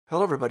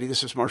Hello, everybody.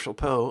 This is Marshall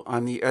Poe.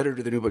 I'm the editor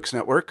of the New Books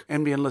Network.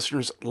 NBN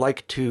listeners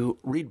like to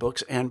read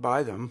books and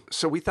buy them.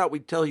 So we thought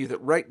we'd tell you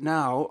that right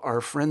now, our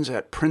friends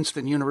at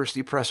Princeton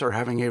University Press are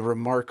having a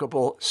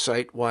remarkable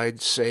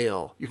site-wide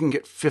sale. You can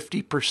get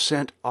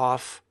 50%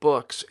 off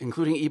books,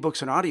 including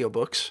ebooks and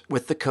audiobooks,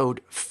 with the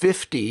code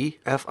 50,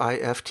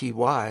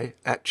 F-I-F-T-Y,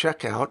 at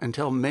checkout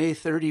until May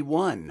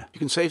 31. You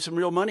can save some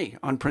real money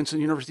on Princeton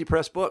University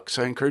Press books.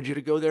 I encourage you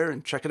to go there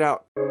and check it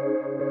out.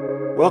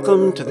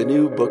 Welcome to the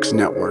New Books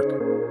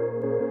Network.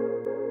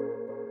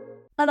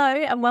 Hello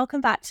and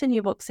welcome back to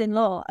New Books in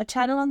Law, a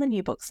channel on the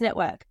New Books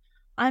Network.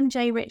 I'm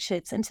Jay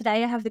Richards and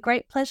today I have the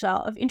great pleasure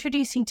of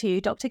introducing to you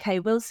Dr. Kay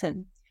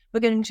Wilson. We're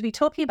going to be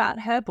talking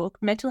about her book,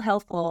 Mental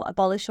Health Law,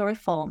 Abolish or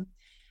Reform,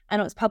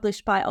 and it was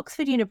published by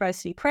Oxford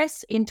University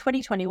Press in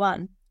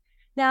 2021.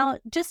 Now,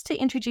 just to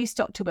introduce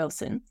Dr.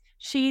 Wilson,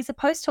 she's a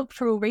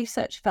postdoctoral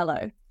research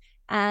fellow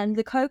and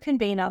the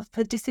co-convener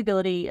for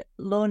Disability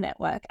Law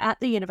Network at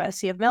the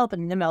University of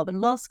Melbourne, the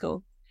Melbourne Law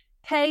School.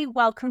 Kay,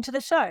 welcome to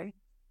the show.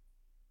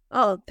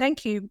 Oh,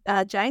 thank you,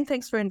 Jane.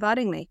 Thanks for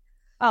inviting me.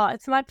 Oh,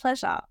 it's my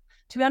pleasure.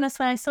 To be honest,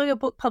 when I saw your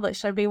book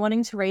published, I've been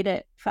wanting to read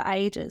it for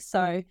ages.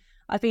 So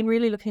I've been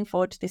really looking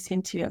forward to this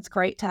interview. It's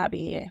great to have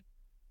you here.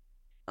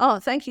 Oh,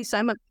 thank you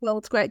so much. Well,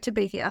 it's great to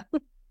be here.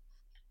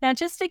 Now,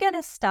 just to get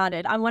us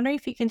started, I'm wondering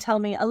if you can tell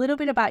me a little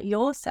bit about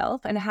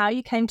yourself and how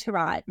you came to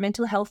write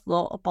Mental Health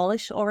Law,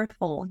 Abolish or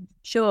Reform.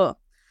 Sure.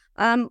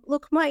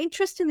 Look, my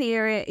interest in the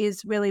area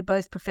is really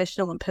both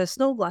professional and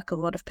personal, like a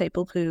lot of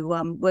people who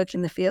work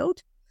in the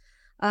field.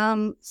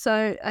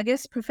 So I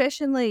guess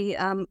professionally,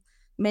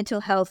 mental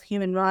health,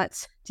 human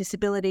rights,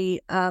 disability,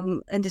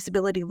 and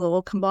disability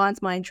law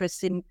combines my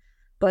interests in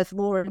both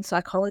law and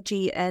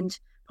psychology and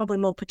probably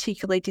more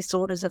particularly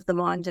disorders of the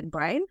mind and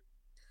brain.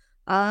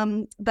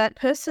 But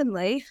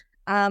personally,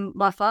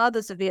 my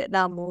father's a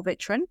Vietnam War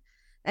veteran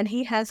and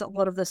he has a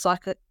lot of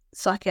the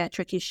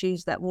psychiatric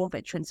issues that war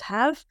veterans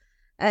have.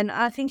 And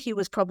I think he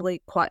was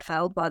probably quite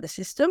failed by the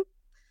system.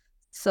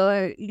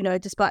 So,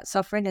 despite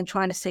suffering and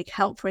trying to seek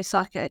help for his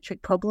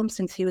psychiatric problems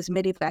since he was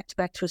medevaced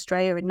back to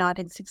Australia in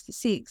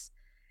 1966,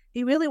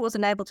 he really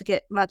wasn't able to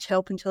get much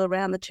help until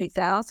around the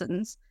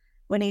 2000s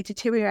when he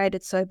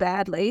deteriorated so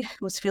badly,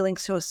 was feeling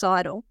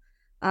suicidal,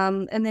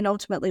 and then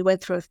ultimately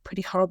went through a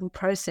pretty horrible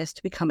process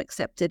to become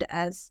accepted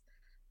as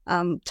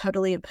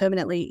totally and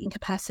permanently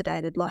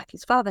incapacitated like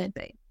his father had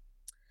been.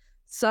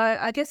 So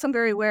I guess I'm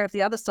very aware of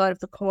the other side of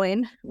the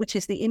coin, which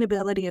is the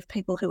inability of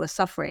people who are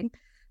suffering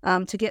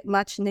to get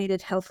much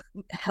needed health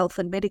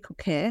and medical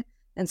care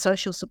and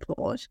social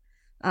support,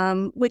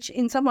 which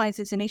in some ways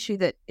is an issue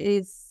that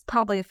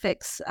probably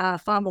affects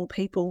far more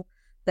people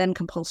than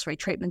compulsory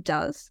treatment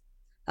does.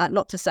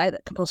 Not to say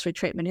that compulsory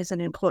treatment is an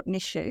important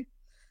issue.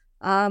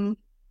 And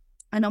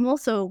I'm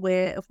also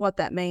aware of what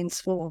that means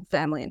for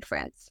family and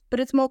friends. But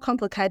it's more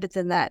complicated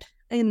than that,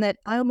 in that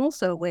I am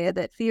also aware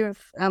that fear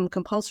of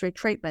compulsory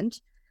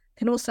treatment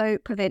can also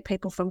prevent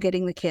people from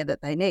getting the care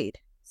that they need.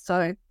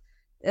 So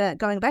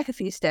going back a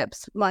few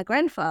steps, my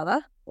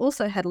grandfather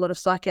also had a lot of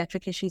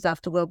psychiatric issues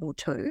after World War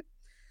II,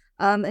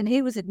 and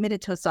he was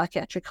admitted to a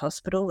psychiatric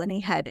hospital and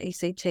he had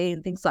ECT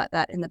and things like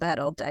that in the bad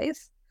old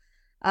days.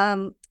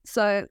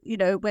 So,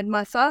 when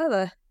my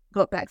father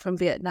got back from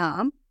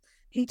Vietnam,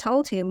 he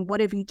told him,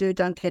 whatever you do,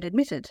 don't get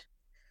admitted.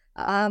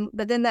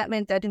 But then that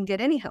meant they didn't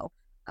get any help.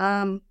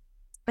 And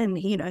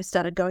he,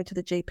 started going to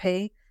the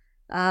GP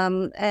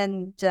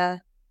and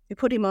we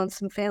put him on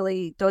some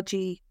fairly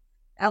dodgy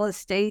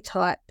LSD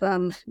type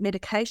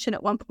medication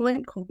at one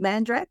point called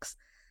Mandrax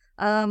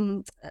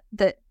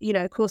that,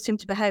 caused him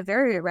to behave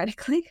very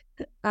erratically.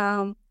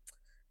 And,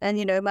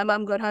 my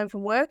mum got home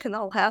from work and the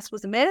whole house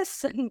was a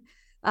mess and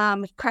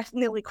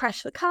nearly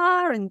crashed the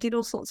car and did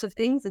all sorts of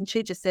things. And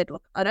she just said,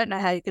 look, I don't know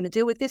how you're going to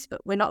deal with this,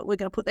 but we're going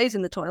to put these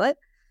in the toilet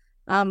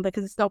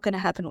because it's not going to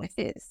happen with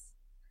this.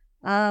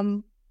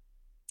 And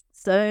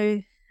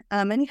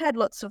he had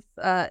lots of,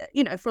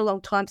 for a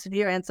long time,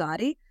 severe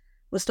anxiety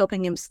was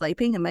stopping him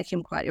sleeping and making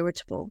him quite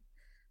irritable.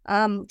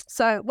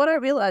 So what I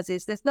realise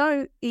is there's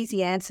no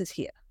easy answers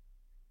here.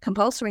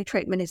 Compulsory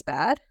treatment is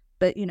bad,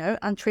 but,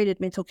 untreated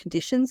mental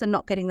conditions and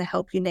not getting the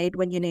help you need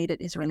when you need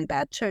it is really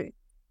bad too.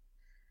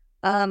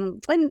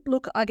 And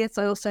look, I guess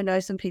I also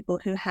know some people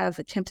who have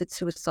attempted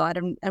suicide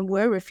and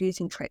were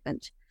refusing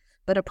treatment,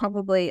 but are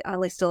probably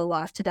only still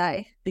alive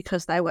today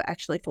because they were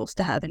actually forced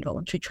to have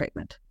involuntary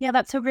treatment. Yeah,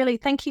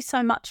 thank you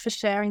so much for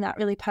sharing that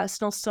really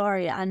personal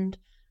story. And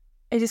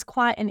it is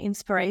quite an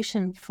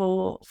inspiration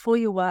for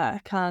your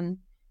work. I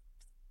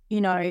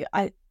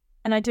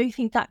do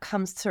think that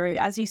comes through.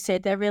 As you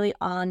said, there really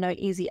are no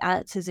easy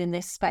answers in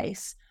this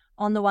space.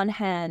 On the one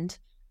hand,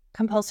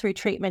 compulsory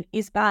treatment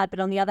is bad, but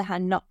on the other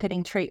hand, not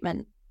getting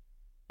treatment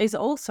is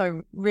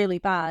also really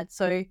bad.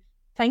 So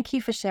thank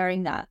you for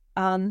sharing that.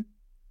 And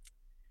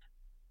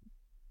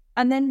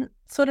then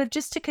sort of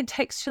just to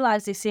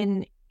contextualize this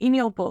in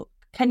your book,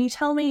 can you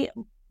tell me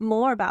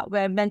more about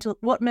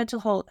what mental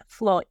health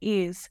law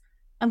is,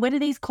 and where do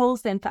these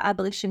calls then for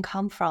abolition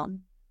come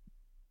from?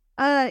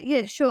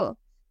 Yeah, sure.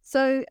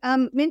 So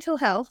mental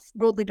health,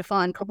 broadly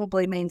defined,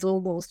 probably means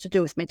all laws to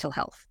do with mental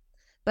health.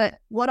 But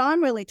what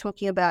I'm really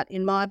talking about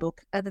in my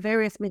book are the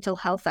various mental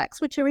health acts,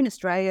 which are in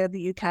Australia,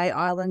 the UK,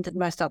 Ireland, and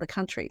most other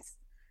countries.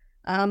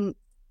 And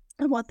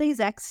what these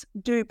acts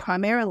do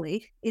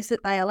primarily is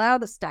that they allow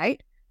the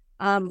state,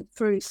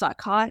 through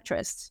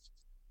psychiatrists,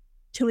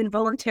 to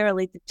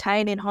involuntarily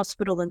detain in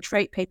hospital and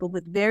treat people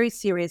with very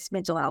serious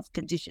mental health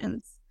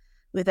conditions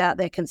without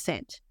their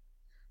consent.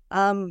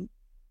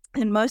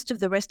 And most of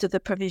the rest of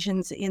the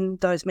provisions in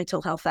those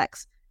mental health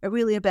acts are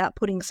really about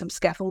putting some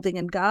scaffolding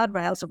and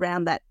guardrails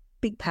around that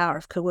big power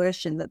of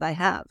coercion that they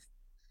have.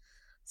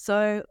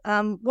 So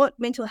what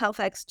mental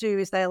health acts do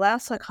is they allow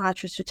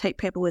psychiatrists to treat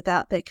people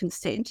without their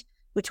consent,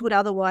 which would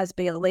otherwise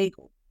be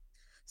illegal.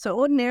 So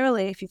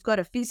ordinarily, if you've got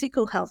a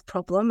physical health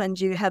problem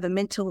and you have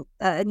mental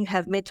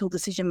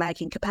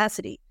decision-making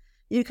capacity,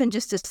 you can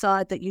just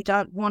decide that you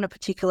don't want a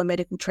particular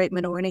medical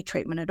treatment or any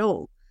treatment at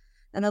all.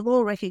 And the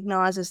law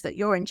recognises that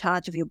you're in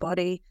charge of your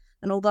body.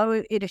 And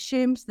although it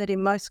assumes that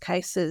in most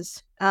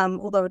cases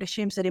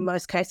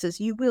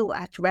you will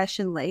act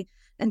rationally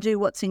and do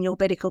what's in your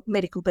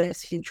medical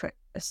best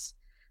interests,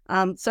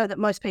 so that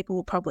most people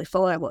will probably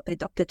follow what their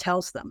doctor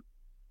tells them.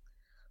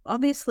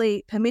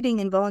 Obviously, permitting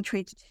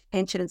involuntary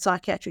detention and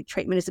psychiatric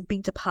treatment is a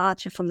big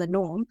departure from the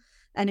norm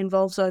and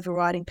involves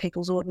overriding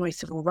people's ordinary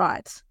civil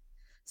rights.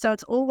 So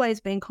it's always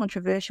been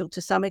controversial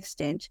to some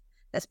extent,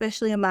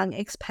 especially among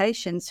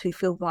ex-patients who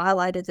feel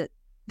violated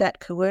by that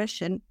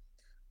coercion,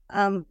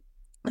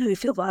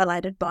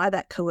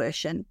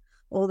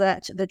 or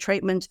that the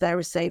treatment they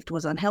received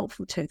was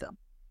unhelpful to them.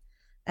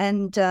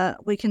 And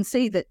we can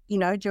see that,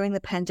 during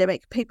the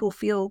pandemic, people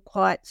feel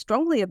quite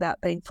strongly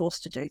about being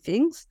forced to do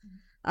things.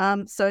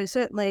 So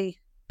certainly,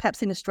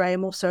 perhaps in Australia,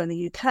 more so in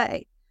the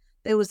UK,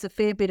 there was a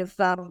fair bit of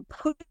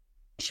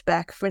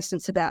pushback, for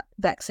instance, about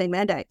vaccine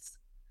mandates.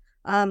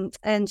 And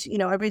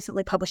I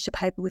recently published a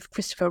paper with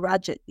Christopher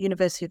Rudge at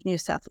University of New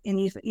South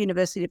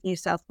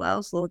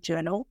Wales Law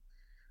Journal,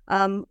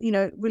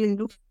 really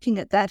looking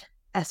at that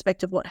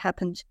aspect of what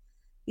happened,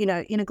 in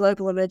a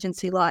global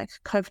emergency like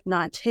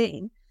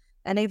COVID-19.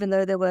 And even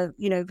though there were,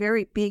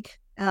 very big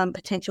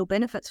potential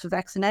benefits for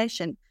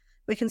vaccination,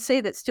 we can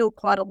see that still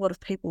quite a lot of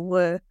people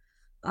were,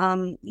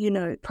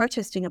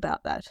 protesting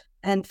about that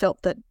and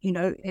felt that,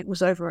 it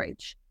was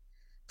overreach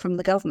from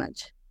the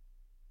government.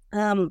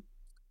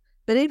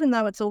 But even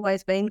though it's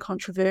always been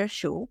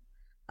controversial,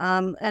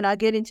 and I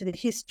get into the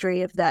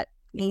history of that,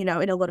 in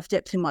a lot of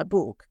depth in my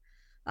book,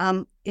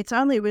 it's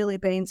only really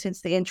been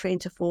since the entry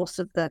into force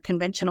of the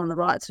Convention on the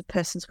Rights of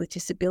Persons with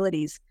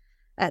Disabilities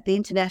at the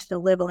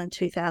international level in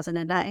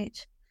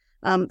 2008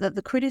 that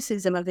the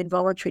criticism of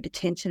involuntary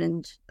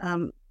detention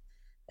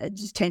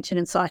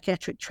and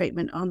psychiatric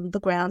treatment on the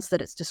grounds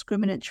that it's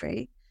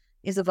discriminatory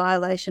is a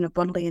violation of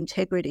bodily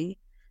integrity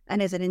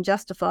and is an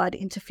unjustified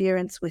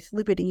interference with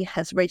liberty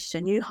has reached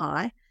a new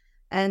high,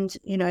 and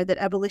that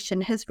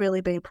abolition has really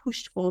been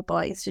pushed for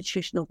by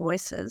institutional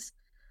voices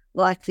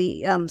like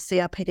the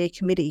CRPD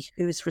committee,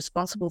 who is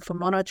responsible for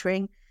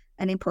monitoring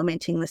and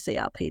implementing the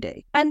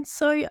CRPD. And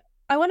so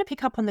I want to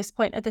pick up on this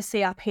point of the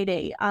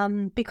CRPD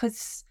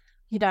because,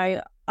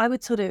 I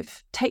would sort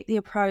of take the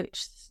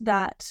approach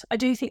that I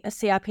do think the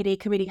CRPD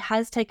committee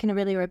has taken a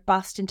really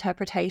robust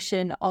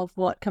interpretation of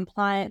what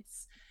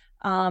compliance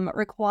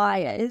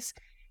requires.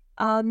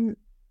 And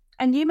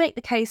you make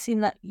the case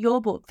in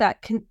your book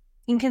that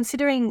in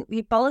considering the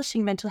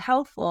abolishing mental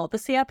health law, the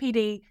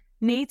CRPD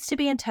needs to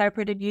be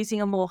interpreted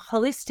using a more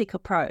holistic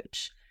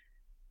approach.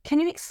 Can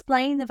you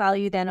explain the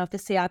value then of the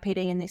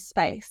CRPD in this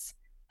space?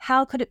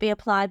 How could it be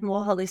applied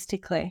more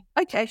holistically?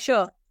 Okay,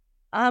 sure.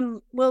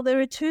 Well, there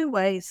are two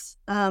ways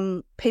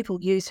people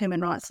use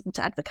human rights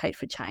to advocate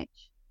for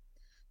change.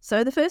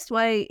 So the first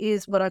way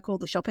is what I call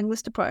the shopping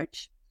list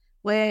approach,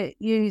 where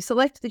you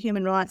select the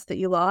human rights that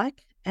you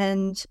like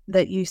and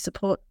that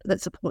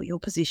support your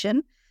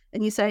position.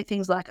 And you say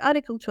things like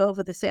Article 12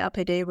 of the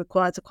CRPD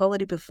requires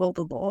equality before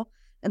the law,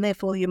 and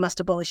therefore you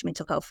must abolish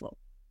mental health law.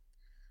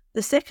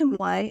 The second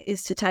way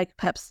is to take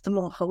perhaps the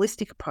more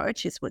holistic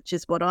approach, which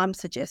is what I'm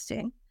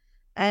suggesting,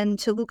 and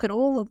to look at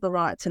all of the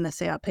rights in the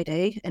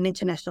CRPD and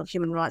international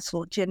human rights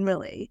law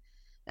generally.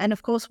 And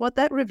of course, what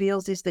that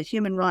reveals is that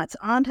human rights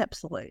aren't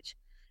absolute,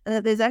 and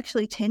that there's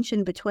actually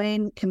tension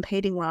between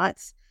competing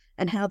rights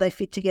and how they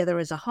fit together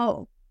as a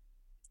whole.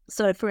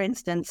 So, for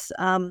instance,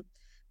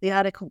 the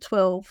Article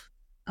 12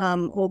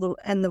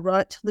 and the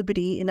right to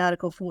liberty in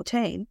Article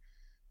 14,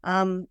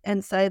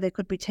 and say there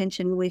could be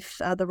tension with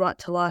the right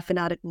to life in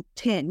Article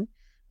 10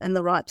 and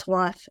the right to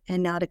life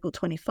in Article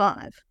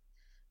 25.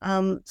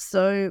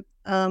 So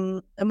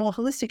a more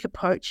holistic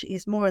approach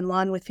is more in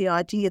line with the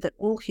idea that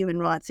all human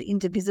rights are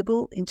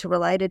indivisible,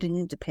 interrelated and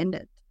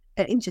interdependent.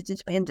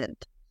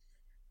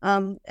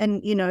 And,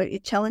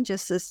 it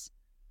challenges us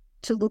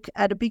to look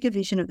at a bigger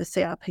vision of the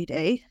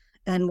CRPD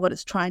and what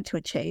it's trying to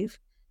achieve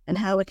and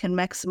how it can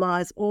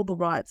maximise all the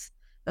rights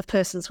of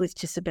persons with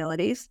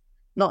disabilities,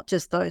 not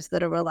just those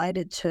that are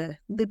related to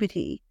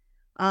liberty.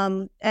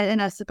 And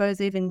I suppose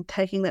even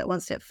taking that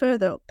one step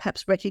further,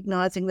 perhaps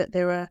recognising that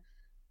there are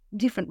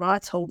different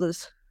rights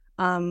holders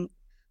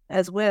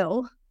as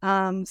well.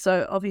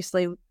 So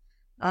obviously,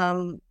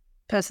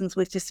 persons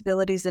with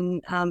disabilities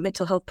and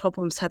mental health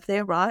problems have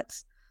their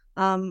rights,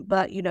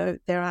 but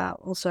there are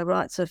also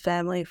rights of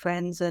family,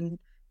 friends, and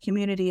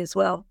community as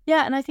well.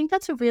 Yeah, and I think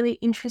that's a really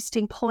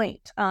interesting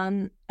point.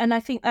 And I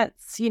think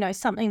that's,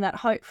 something that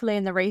hopefully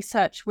in the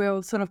research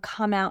will sort of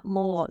come out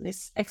more,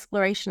 this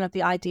exploration of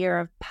the idea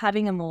of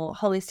having a more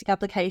holistic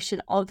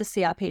application of the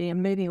CRPD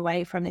and moving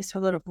away from this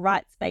sort of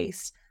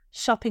rights-based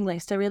shopping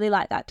list. I really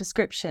like that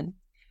description.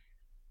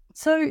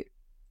 So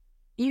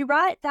you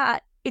write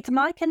that it's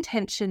my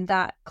contention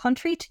that,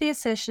 contrary to the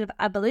assertion of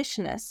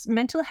abolitionists,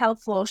 mental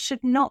health law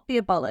should not be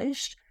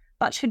abolished,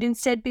 but should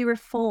instead be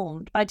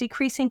reformed by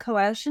decreasing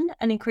coercion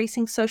and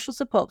increasing social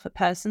support for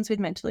persons with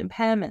mental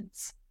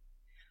impairments.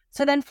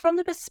 So then, from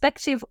the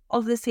perspective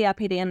of the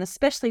CRPD, and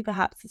especially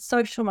perhaps the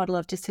social model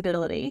of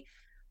disability,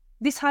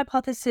 this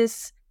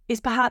hypothesis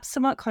is perhaps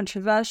somewhat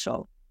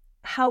controversial.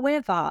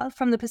 However,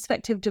 from the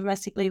perspective of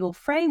domestic legal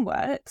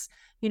frameworks,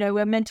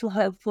 where mental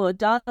health law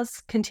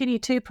does continue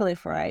to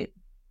proliferate,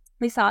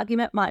 this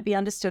argument might be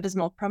understood as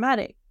more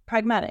pragmatic,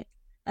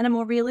 and a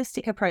more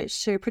realistic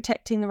approach to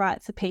protecting the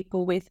rights of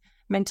people with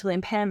mental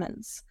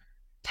impairments.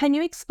 Can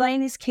you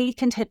explain this key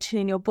contention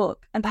in your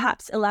book and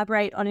perhaps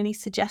elaborate on any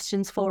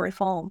suggestions for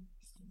reform?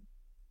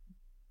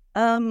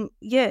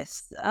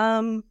 Yes.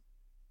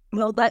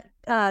 Well,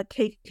 that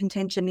key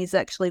contention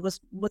was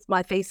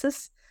my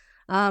thesis.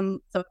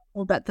 So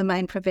all about the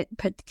main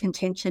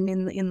contention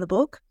in the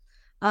book.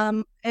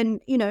 And,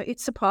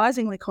 it's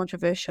surprisingly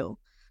controversial.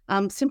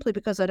 Simply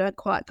because I don't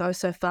quite go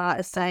so far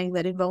as saying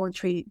that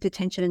involuntary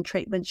detention and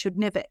treatment should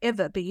never,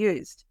 ever be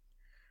used.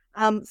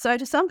 So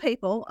to some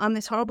people, I'm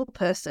this horrible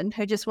person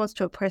who just wants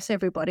to oppress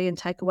everybody and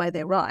take away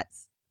their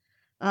rights.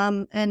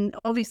 And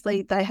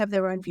obviously they have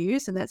their own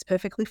views, and that's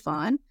perfectly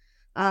fine.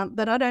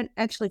 But I don't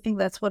actually think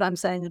that's what I'm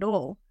saying at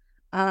all.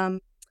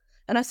 And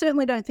I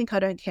certainly don't think I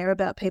don't care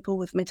about people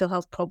with mental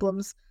health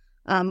problems,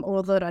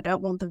 or that I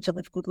don't want them to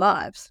live good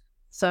lives.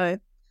 So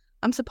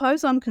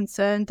suppose I'm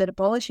concerned that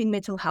abolishing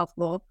mental health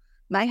law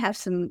may have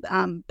some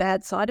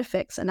bad side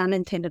effects and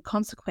unintended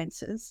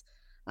consequences,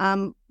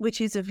 which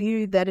is a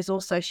view that is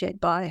also shared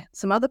by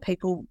some other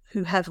people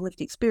who have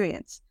lived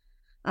experience.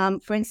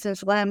 For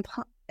instance,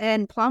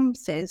 Anne Plum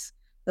says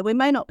that we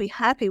may not be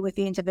happy with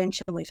the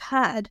intervention we've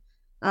had,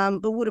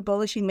 but would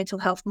abolishing mental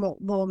health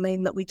law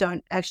mean that we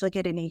don't actually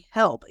get any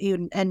help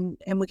and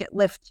we get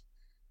left,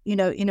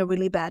 in a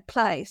really bad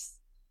place?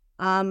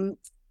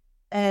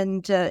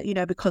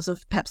 Because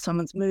of perhaps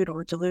someone's mood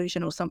or a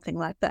delusion or something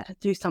like that,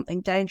 do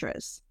something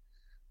dangerous.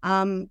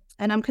 And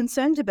I'm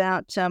concerned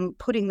about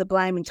putting the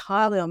blame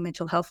entirely on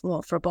mental health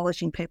law for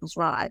abolishing people's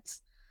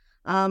rights,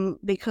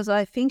 because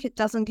I think it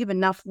doesn't give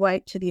enough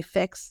weight to the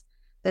effects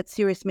that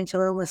serious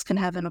mental illness can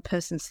have on a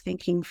person's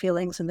thinking,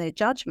 feelings, and their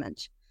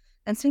judgment.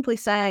 And simply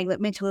saying that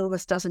mental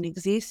illness doesn't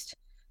exist,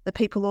 that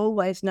people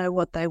always know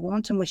what they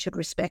want and we should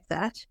respect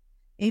that,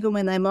 even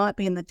when they might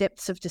be in the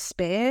depths of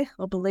despair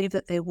or believe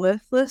that they're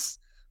worthless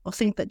or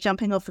think that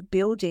jumping off a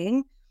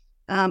building,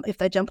 if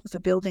they jump off a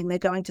building, they're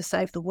going to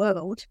save the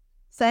world.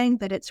 Saying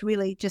that it's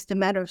really just a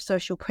matter of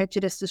social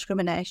prejudice,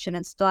 discrimination,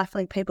 and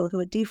stifling people who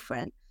are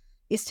different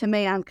is, to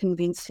me,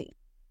 unconvincing.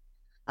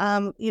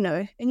 And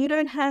you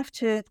don't have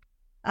to,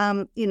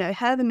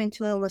 have a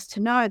mental illness to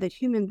know that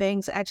human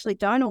beings actually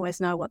don't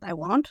always know what they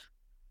want.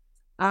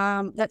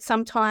 That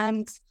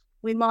sometimes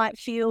we might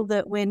feel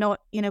that we're not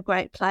in a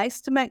great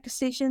place to make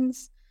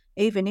decisions,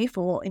 even if,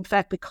 or in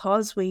fact,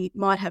 because we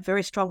might have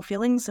very strong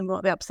feelings and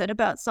might be upset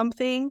about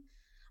something.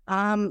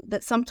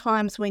 That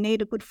sometimes we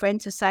need a good friend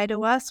to say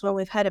to us, well,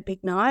 we've had a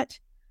big night,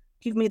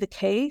 give me the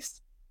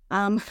keys.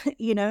 I'm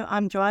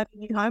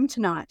driving you home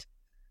tonight,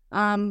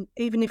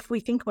 even if we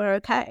think we're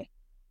okay.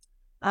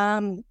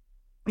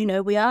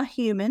 We are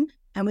human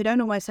and we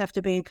don't always have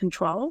to be in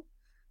control,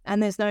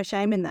 and there's no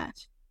shame in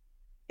that.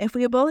 If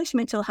we abolish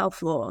mental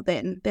health law,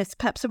 then there's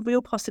perhaps a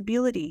real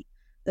possibility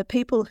that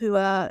people who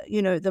are,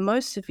 the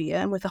most severe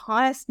and with the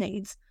highest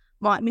needs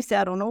might miss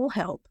out on all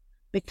help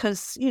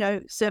because,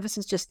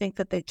 services just think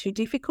that they're too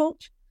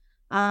difficult.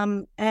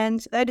 And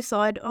they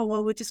decide,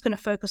 we're just going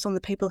to focus on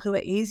the people who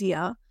are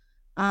easier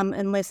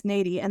and less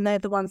needy, and they're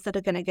the ones that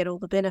are going to get all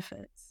the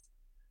benefits.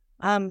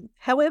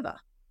 However,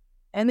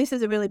 and this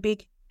is a really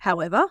big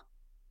however,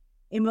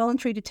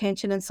 involuntary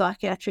detention and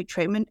psychiatric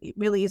treatment, it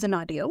really isn't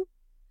ideal.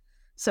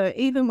 So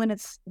even when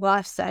it's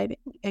life-saving,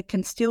 it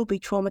can still be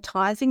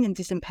traumatizing and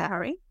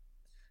disempowering.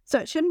 So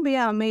it shouldn't be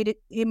our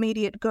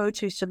immediate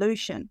go-to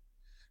solution.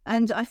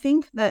 And I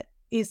think that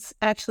is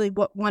actually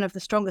what one of the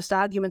strongest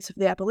arguments of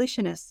the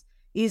abolitionists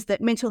is,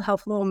 that mental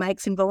health law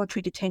makes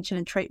involuntary detention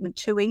and treatment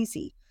too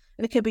easy,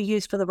 and it can be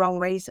used for the wrong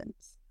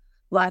reasons.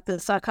 Like the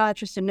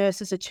psychiatrists and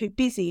nurses are too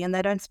busy and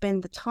they don't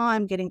spend the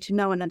time getting to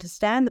know and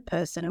understand the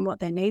person and what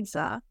their needs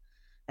are.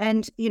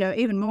 And,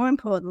 even more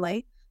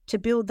importantly, to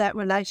build that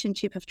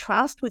relationship of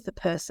trust with the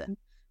person,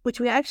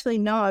 which we actually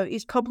know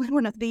is probably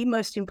one of the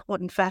most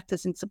important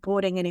factors in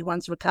supporting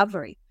anyone's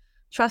recovery.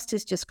 Trust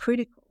is just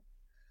critical.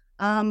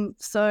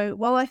 So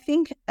while I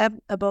think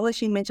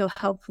abolishing mental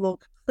health law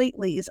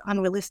completely is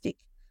unrealistic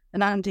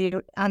and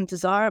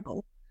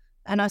undesirable,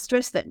 and I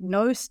stress that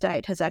no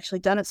state has actually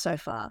done it so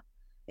far,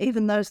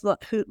 even those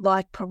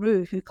like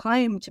Peru, who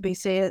claim to be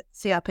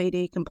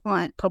CRPD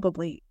compliant,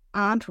 probably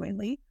aren't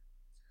really.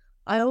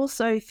 I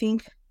also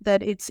think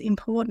that it's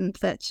important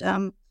that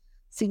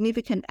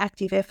significant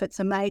active efforts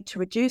are made to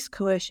reduce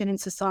coercion in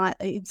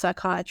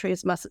psychiatry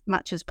as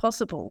much as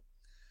possible.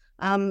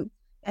 And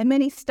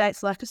many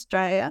states like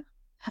Australia,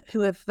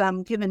 who have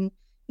given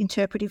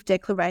interpretive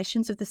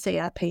declarations of the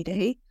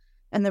CRPD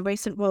and the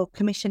recent Royal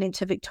Commission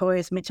into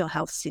Victoria's mental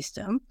health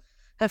system,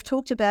 have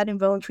talked about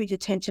involuntary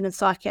detention and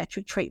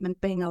psychiatric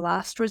treatment being a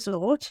last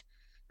resort,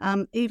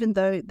 even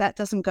though that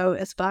doesn't go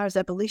as far as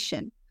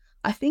abolition.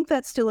 I think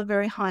that's still a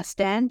very high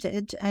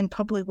standard and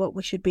probably what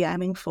we should be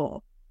aiming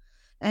for.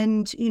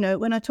 And,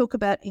 when I talk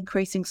about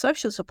increasing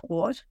social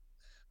support,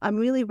 I'm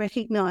really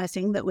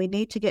recognising that we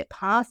need to get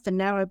past the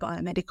narrow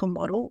biomedical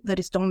model that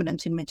is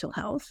dominant in mental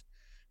health,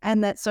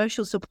 and that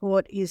social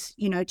support is,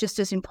 just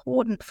as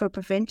important for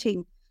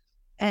preventing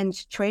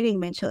and treating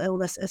mental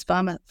illness as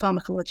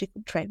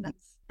pharmacological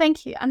treatments.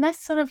 Thank you. And that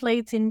sort of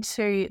leads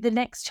into the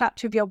next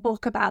chapter of your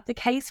book about the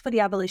case for the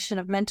abolition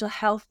of mental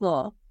health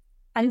law.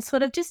 And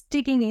sort of just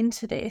digging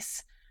into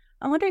this,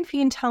 I'm wondering if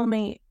you can tell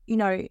me,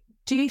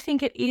 do you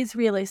think it is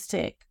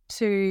realistic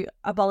to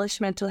abolish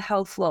mental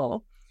health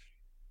law?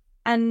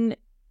 And,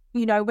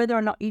 whether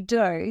or not you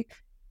do,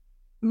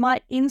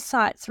 may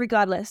insights from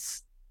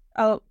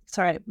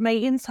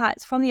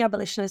the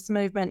abolitionist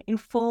movement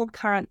inform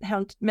current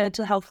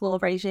mental health law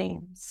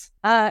regimes?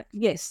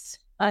 Yes,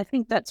 I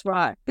think that's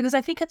right. Because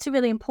I think it's a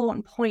really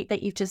important point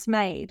that you've just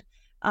made.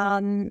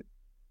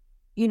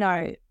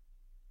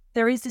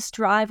 There is this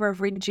driver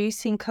of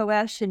reducing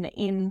coercion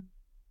in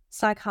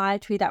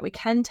psychiatry that we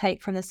can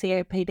take from the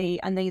COPD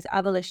and these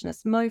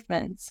abolitionist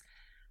movements,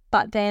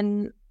 but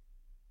then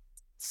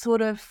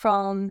sort of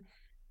from,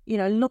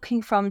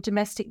 looking from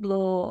domestic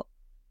law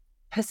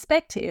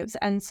perspectives.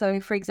 And so,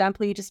 for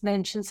example, you just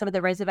mentioned some of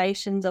the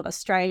reservations of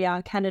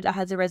Australia. Canada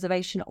has a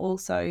reservation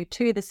also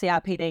to the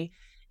CRPD.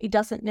 It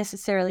doesn't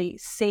necessarily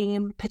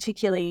seem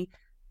particularly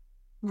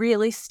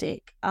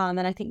realistic, and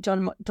I think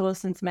John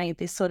Dawson's made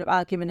this sort of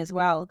argument as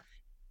well,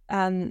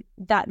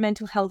 that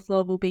mental health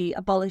law will be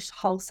abolished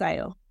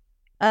wholesale.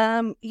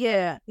 And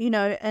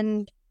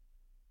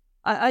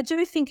I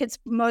do think it's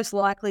most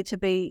likely to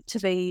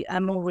be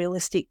a more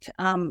realistic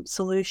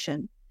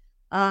solution.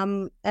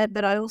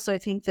 But I also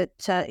think that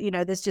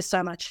there's just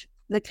so much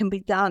that can be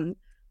done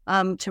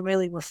to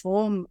really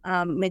reform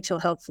mental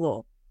health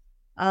law.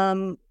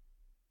 So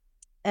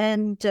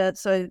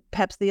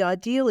perhaps the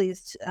ideal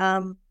is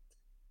a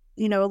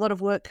lot of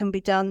work can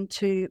be done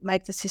to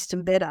make the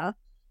system better,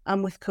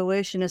 with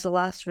coercion as a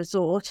last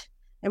resort,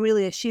 and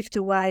really a shift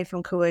away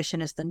from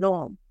coercion as the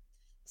norm.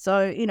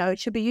 So, it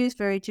should be used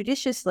very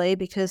judiciously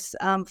because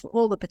for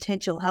all the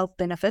potential health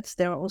benefits,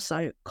 there are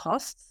also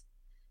costs.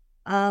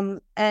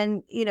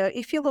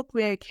 If you look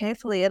very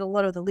carefully at a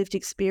lot of the lived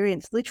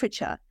experience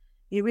literature,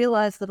 you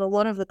realise that a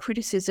lot of the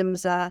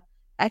criticisms are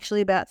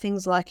actually about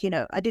things like,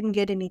 I didn't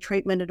get any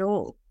treatment at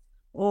all.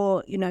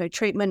 Or,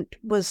 treatment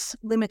was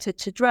limited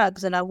to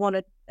drugs and I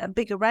wanted a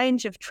bigger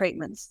range of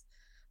treatments.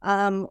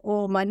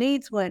 Or my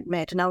needs weren't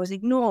met and I was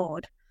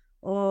ignored.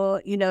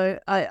 Or,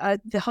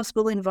 the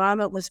hospital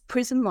environment was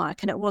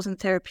prison-like and it wasn't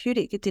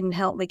therapeutic. It didn't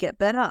help me get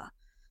better.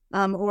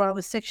 Or I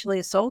was sexually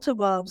assaulted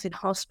while I was in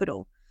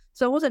hospital.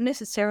 So it wasn't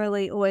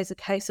necessarily always a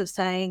case of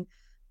saying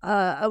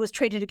I was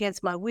treated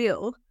against my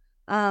will,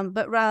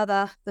 but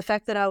rather the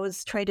fact that I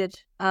was treated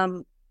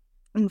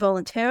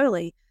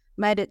involuntarily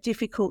made it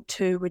difficult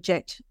to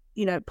reject,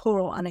 poor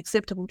or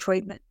unacceptable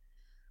treatment.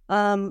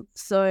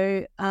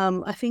 So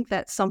I think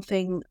that's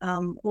something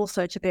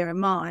also to bear in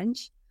mind.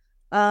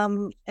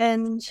 I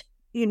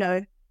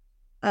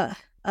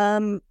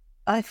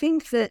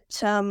think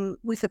that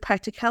with the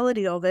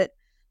practicality of it,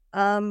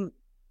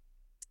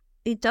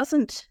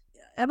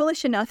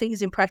 abolition I think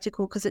is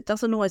impractical because it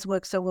doesn't always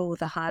work so well with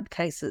the hard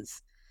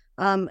cases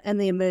and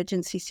the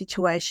emergency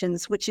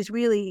situations, which is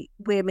really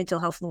where mental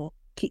health law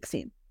kicks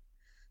in.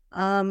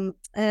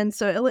 And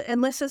so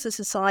unless as a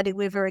society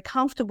we're very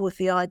comfortable with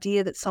the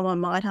idea that someone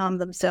might harm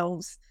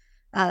themselves,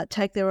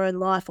 take their own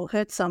life or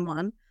hurt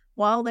someone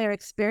while they're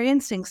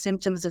experiencing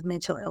symptoms of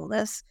mental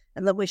illness,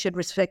 and that we should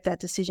respect that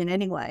decision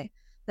anyway,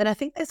 then I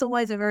think there's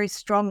always a very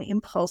strong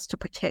impulse to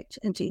protect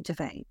and to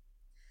intervene.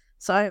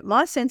 So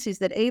my sense is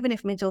that even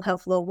if mental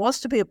health law was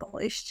to be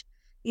abolished,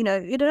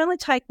 it'd only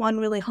take one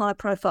really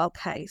high-profile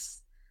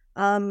case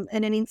and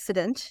an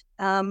incident,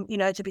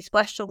 to be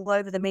splashed all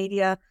over the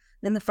media,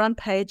 in the front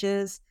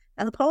pages,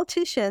 and the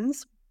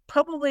politicians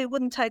probably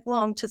wouldn't take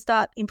long to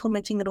start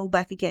implementing it all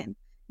back again.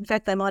 In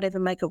fact, they might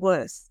even make it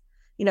worse,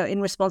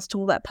 in response to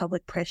all that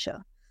public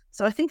pressure.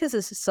 So I think as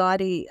a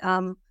society,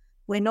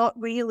 we're not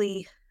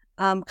really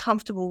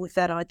comfortable with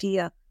that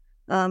idea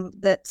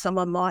that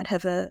someone might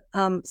have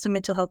some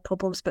mental health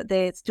problems, but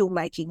they're still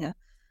making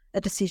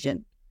a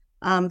decision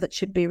that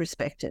should be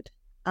respected.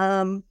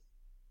 And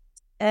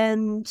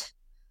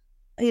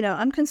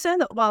I'm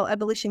concerned that while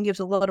abolition gives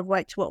a lot of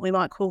weight to what we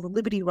might call the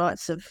liberty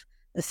rights of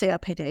the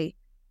CRPD,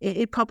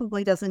 it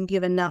probably doesn't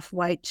give enough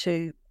weight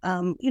to,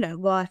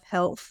 life,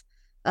 health,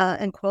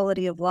 and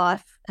quality of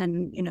life,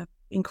 and,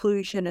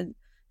 inclusion and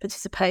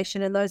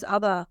participation and those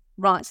other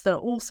rights that are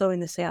also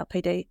in the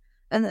CRPD,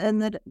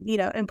 and that,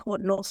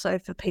 important also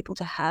for people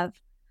to have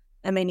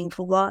a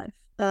meaningful life.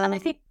 And I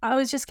think I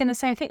was just going to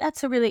say, I think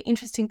that's a really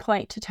interesting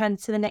point to turn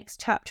to the next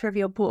chapter of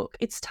your book.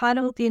 It's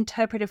titled The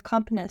Interpretive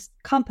Compass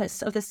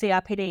of the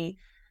CRPD,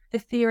 The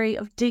Theory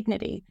of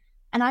Dignity.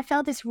 And I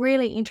found this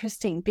really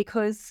interesting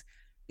because,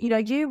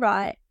 you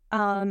write,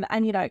 and,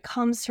 it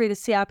comes through the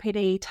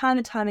CRPD time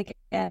and time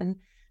again.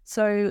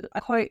 So I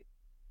quote,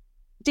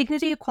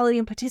 "Dignity, equality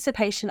and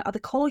participation are the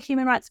core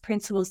human rights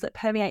principles that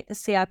permeate the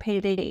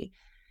CRPD."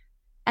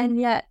 And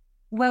yet,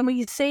 when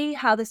we see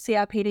how the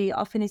CRPD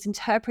often is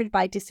interpreted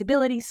by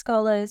disability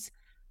scholars,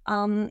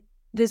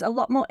 there's a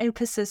lot more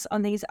emphasis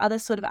on these other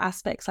sort of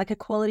aspects like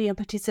equality and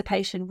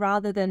participation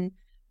rather than,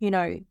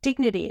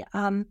 dignity.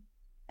 And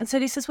so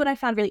this is what I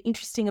found really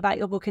interesting about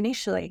your book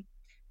initially.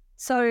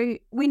 So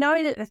we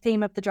know that the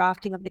theme of the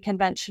drafting of the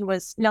convention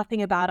was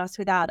nothing about us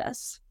without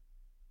us.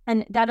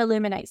 And that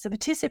illuminates the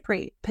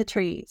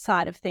participatory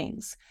side of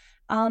things.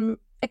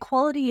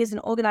 Equality is an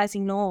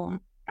organising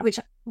norm which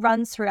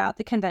runs throughout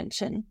the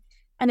convention.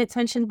 And it's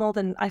mentioned more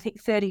than, I think,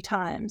 30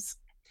 times.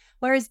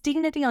 Whereas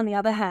dignity, on the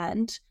other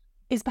hand,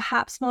 is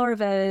perhaps more of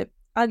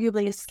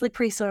arguably a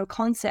slippery sort of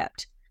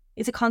concept.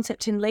 It's a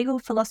concept in legal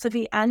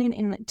philosophy and in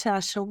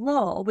international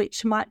law,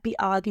 which might be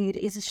argued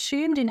is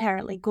assumed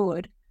inherently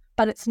good,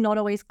 but it's not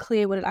always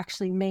clear what it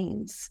actually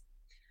means.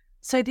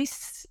 So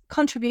this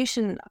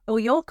contribution,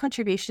 or your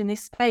contribution in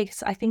this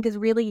space, I think is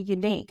really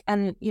unique.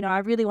 And, I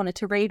really wanted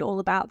to read all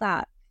about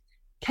that.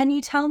 Can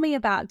you tell me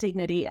about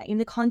dignity in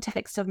the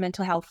context of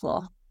mental health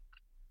law?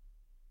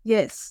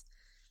 Yes.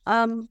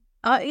 I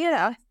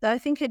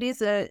think it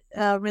is a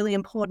really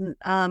important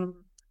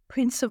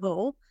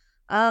principle,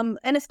 and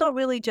it's not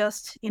really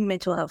just in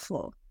mental health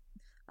law.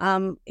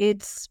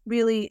 It's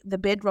really the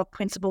bedrock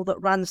principle that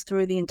runs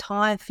through the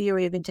entire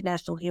theory of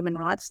international human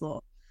rights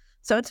law.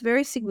 So it's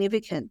very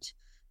significant,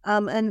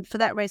 and for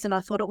that reason,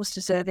 I thought it was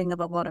deserving of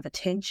a lot of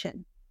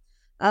attention.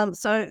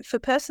 So for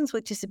persons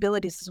with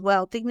disabilities as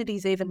well, dignity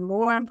is even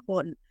more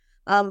important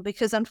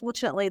because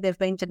unfortunately they've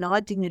been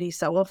denied dignity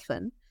so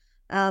often.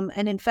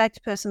 And in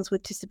fact, persons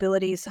with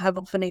disabilities have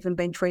often even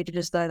been treated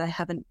as though they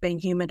haven't been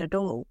human at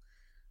all.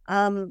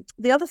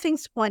 The other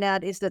things to point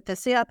out is that the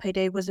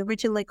CRPD was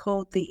originally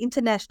called the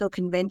International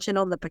Convention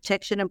on the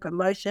Protection and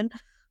Promotion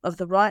of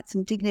the Rights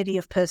and Dignity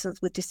of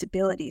Persons with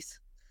Disabilities,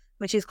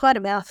 which is quite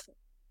a mouthful.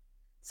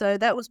 So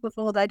that was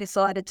before they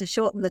decided to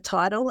shorten the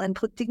title and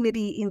put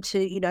dignity into,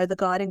 the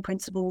guiding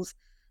principles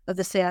of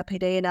the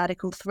CRPD in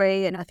Article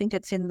 3, and I think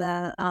it's in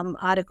the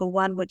Article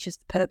 1, which is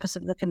the purpose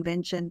of the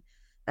convention.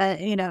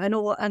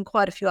 And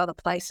quite a few other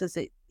places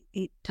it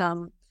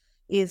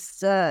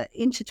is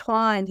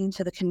intertwined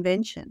into the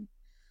convention.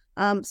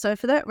 So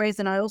for that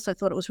reason, I also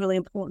thought it was really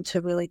important to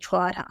really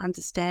try to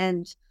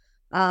understand,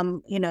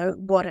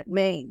 what it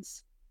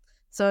means.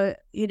 So,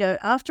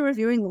 after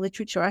reviewing the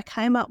literature, I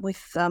came up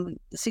with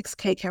 6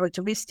 key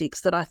characteristics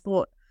that I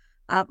thought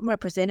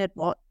represented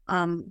what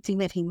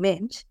dignity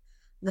meant.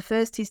 The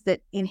first is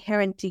that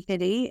inherent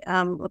dignity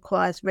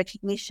requires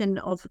recognition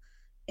of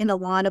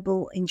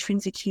inalienable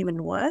intrinsic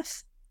human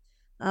worth.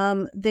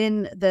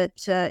 Then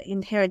that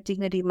inherent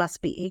dignity must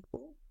be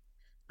equal.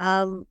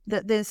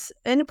 That there's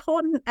an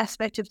important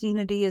aspect of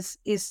dignity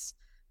is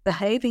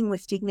behaving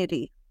with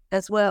dignity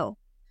as well,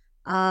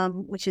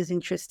 which is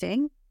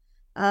interesting.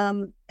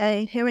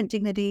 Inherent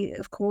dignity,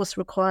 of course,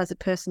 requires a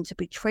person to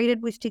be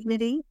treated with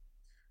dignity.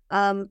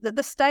 That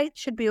the state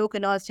should be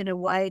organised in a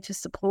way to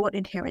support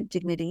inherent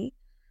dignity.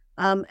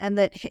 And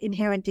that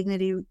inherent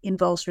dignity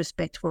involves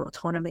respect for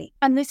autonomy.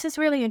 And this is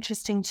really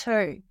interesting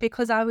too,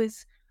 because I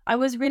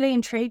was really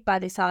intrigued by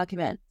this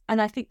argument.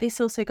 And I think this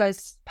also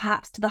goes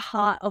perhaps to the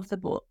heart of the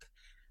book.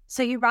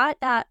 So you write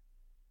that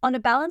on a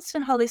balanced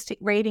and holistic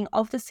reading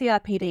of the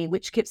CRPD,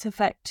 which gives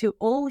effect to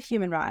all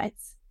human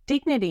rights,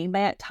 dignity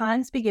may at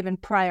times be given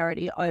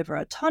priority over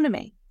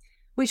autonomy,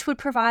 which would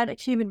provide a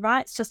human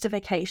rights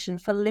justification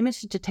for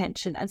limited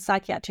detention and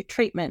psychiatric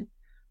treatment,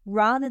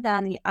 rather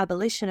than the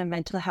abolition of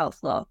mental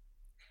health law.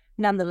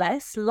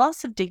 Nonetheless,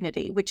 loss of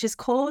dignity, which is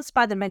caused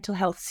by the mental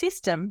health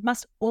system,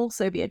 must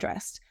also be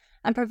addressed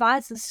and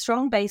provides a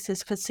strong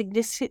basis for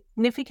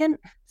significant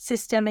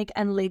systemic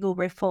and legal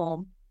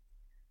reform.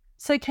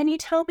 So can you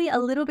tell me a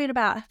little bit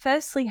about,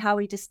 firstly, how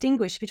we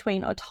distinguish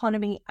between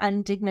autonomy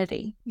and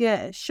dignity?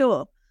 Yeah,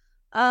 sure.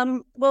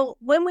 Well,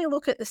 when we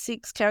look at the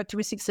 6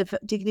 characteristics of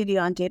dignity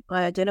I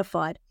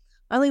identified,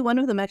 only one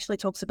of them actually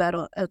talks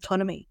about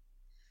autonomy.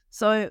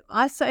 So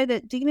I say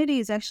that dignity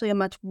is actually a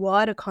much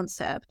wider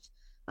concept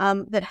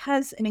that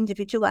has an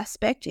individual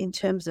aspect in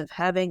terms of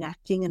having,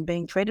 acting and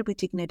being treated with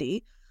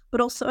dignity,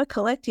 but also a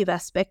collective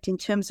aspect in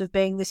terms of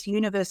being this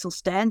universal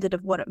standard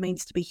of what it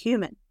means to be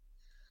human.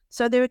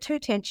 So there are 2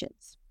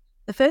 tensions.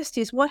 The first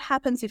is what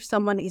happens if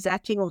someone is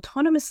acting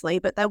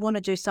autonomously, but they want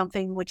to do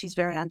something which is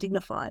very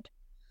undignified.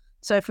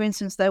 So, for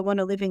instance, they want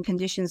to live in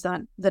conditions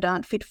that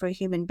aren't fit for a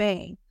human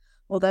being,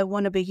 or they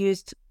want to be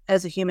used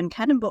as a human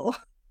cannibal,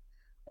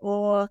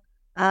 or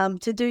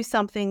to do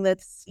something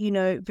that's,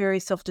 very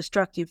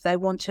self-destructive. They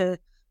want to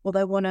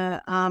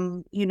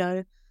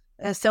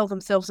sell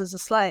themselves as a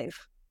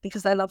slave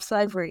because they love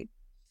slavery.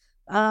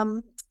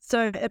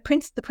 So the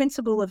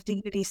principle of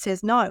dignity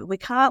says, no, we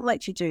can't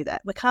let you do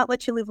that. We can't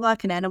let you live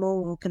like an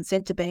animal or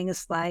consent to being a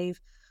slave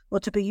or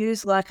to be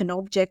used like an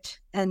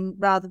object and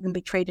rather than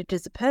be treated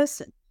as a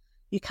person.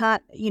 You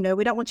can't, we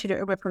don't want you to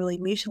irreparably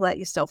mutilate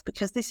yourself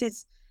because this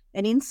is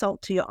an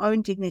insult to your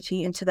own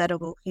dignity and to that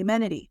of all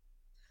humanity.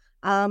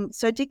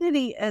 So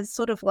dignity as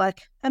sort of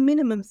like a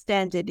minimum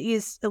standard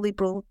is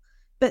illiberal,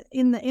 but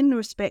in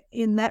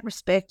that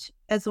respect,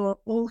 as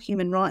all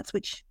human rights,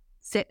 which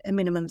set a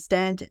minimum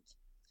standard.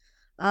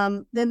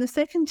 Then the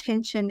second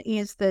tension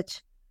is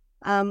that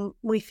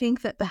we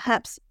think that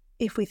perhaps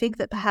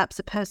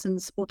a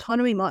person's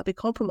autonomy might be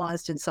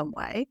compromised in some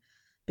way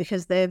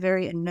because they're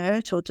very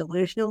inert or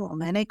delusional or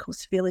manic or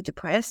severely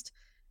depressed,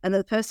 and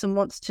then that person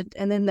wants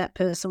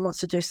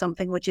to do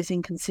something which is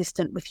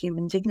inconsistent with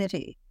human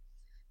dignity.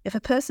 If a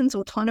person's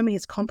autonomy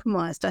is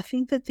compromised, I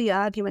think that the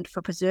argument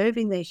for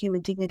preserving their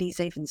human dignity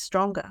is even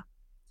stronger.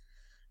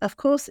 Of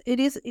course,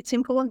 it's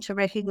important to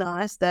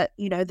recognise that,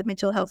 the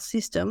mental health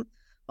system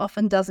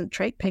often doesn't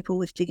treat people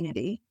with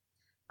dignity.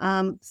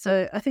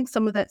 So I think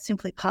some of that's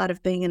simply part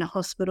of being in a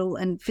hospital,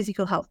 and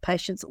physical health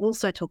patients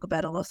also talk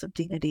about a loss of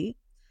dignity.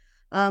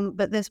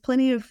 But there's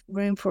plenty of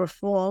room for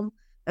reform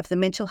of the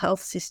mental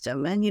health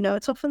system. And,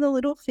 it's often the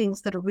little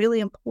things that are really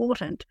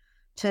important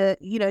to,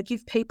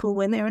 give people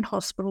when they're in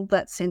hospital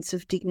that sense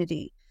of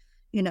dignity.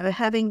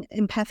 Having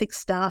empathic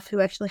staff who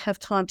actually have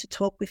time to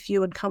talk with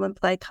you and come and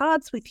play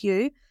cards with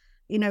you,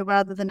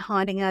 rather than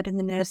hiding out in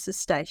the nurse's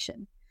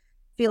station.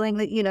 Feeling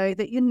that,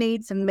 that your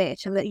needs are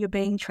met and that you're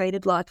being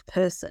treated like a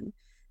person.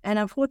 And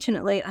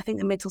unfortunately, I think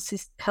the mental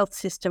health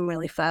system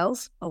really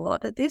fails a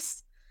lot at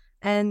this.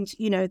 And,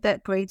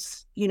 that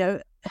breeds,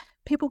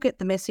 people get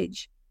the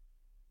message.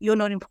 You're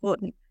not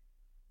important.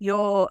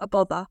 You're a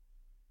bother.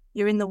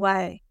 You're in the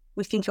way.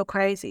 We think you're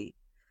crazy.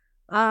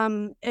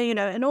 And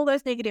all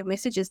those negative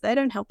messages, they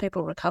don't help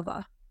people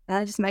recover.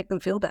 They just make them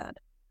feel bad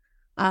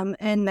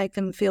and make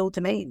them feel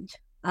demeaned.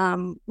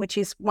 Which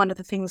is one of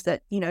the things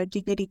that,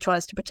 dignity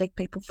tries to protect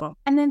people from.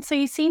 And then so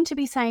you seem to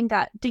be saying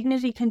that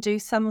dignity can do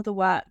some of the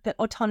work that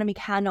autonomy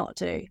cannot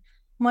do.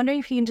 I'm wondering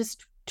if you can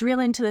just drill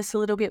into this a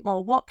little bit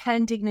more. What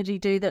can dignity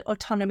do that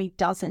autonomy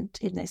doesn't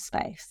in this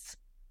space?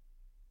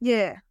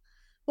 Yeah.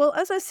 Well,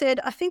 as I said,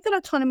 I think that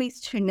autonomy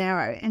is too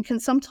narrow and can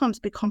sometimes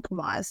be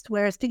compromised,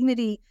 whereas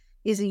dignity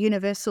is a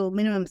universal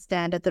minimum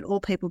standard that all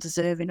people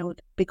deserve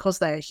because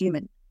they are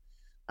human.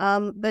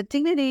 But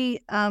dignity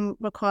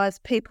requires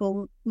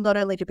people not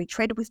only to be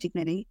treated with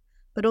dignity,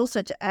 but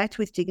also to act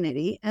with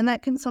dignity, and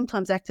that can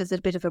sometimes act as a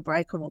bit of a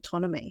break on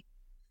autonomy.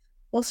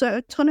 Also,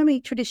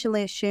 autonomy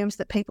traditionally assumes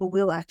that people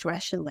will act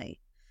rationally,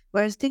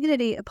 whereas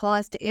dignity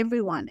applies to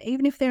everyone,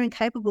 even if they're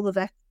incapable of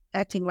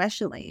acting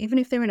rationally, even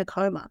if they're in a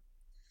coma.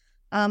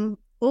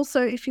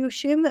 Also, if you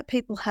assume that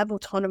people have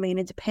autonomy and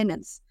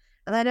independence,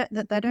 and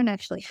that they don't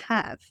actually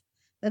have,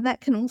 then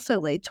that can also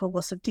lead to a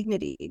loss of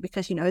dignity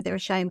because, they're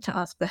ashamed to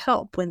ask for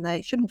help when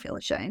they shouldn't feel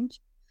ashamed.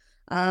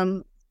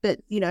 But,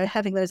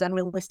 having those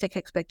unrealistic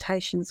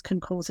expectations can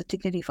cause a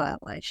dignity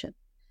violation.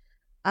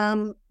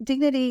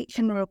 Dignity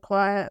can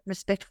require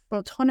respect for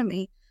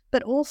autonomy,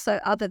 but also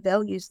other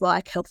values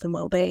like health and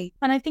well-being.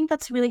 And I think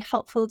that's a really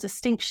helpful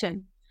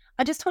distinction.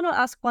 I just want to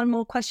ask one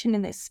more question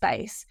in this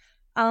space.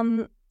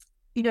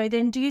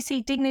 Then do you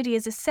see dignity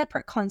as a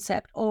separate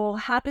concept, or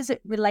how does it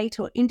relate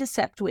or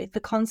intercept with the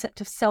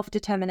concept of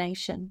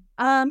self-determination?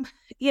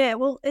 Yeah,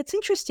 well, it's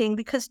interesting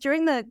because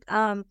during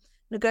the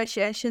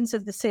negotiations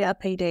of the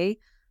CRPD,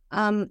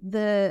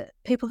 the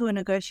people who were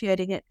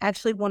negotiating it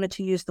actually wanted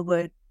to use the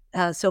word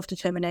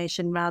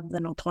self-determination rather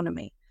than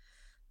autonomy.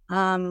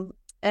 And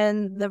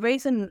the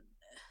reason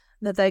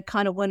that they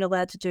kind of weren't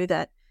allowed to do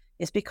that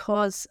is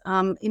because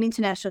in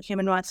international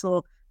human rights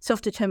law,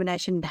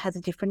 self-determination has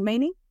a different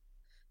meaning.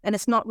 And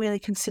it's not really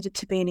considered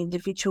to be an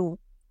individual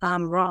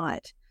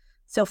right.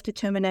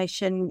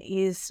 Self-determination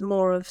is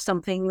more of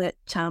something that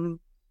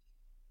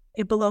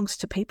it belongs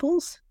to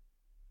peoples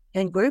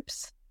and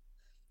groups,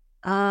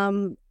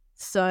 rather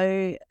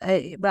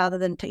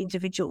than to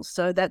individuals.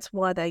 So that's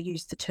why they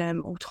use the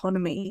term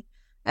autonomy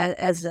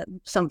as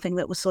something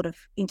that was sort of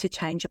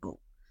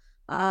interchangeable.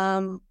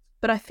 But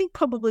I think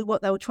probably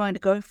what they were trying to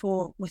go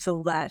for with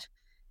all that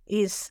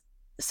is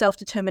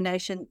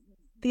self-determination.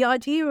 The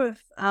idea of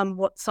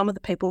what some of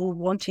the people were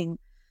wanting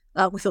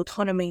with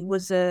autonomy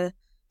was a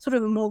sort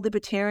of a more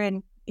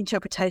libertarian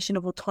interpretation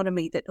of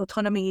autonomy, that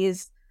autonomy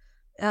is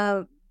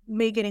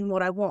me getting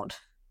what I want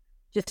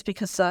just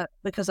because I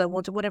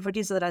want it, whatever it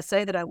is that I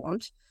say that I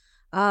want,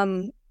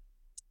 and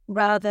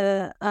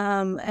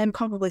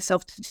probably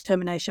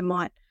self-determination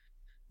might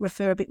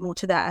refer a bit more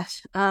to that,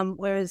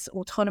 whereas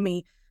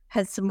autonomy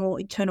has some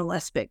more internal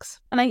aspects.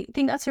 And I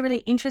think that's a really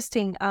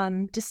interesting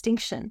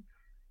distinction.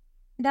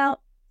 Now,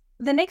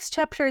 the next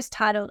chapter is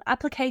titled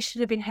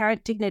Application of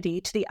Inherent Dignity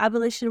to the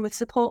Abolition with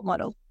Support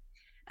model.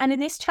 And in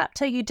this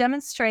chapter, you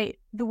demonstrate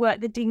the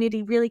work that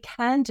dignity really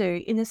can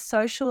do in the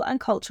social and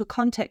cultural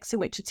context in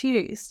which it's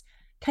used.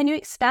 Can you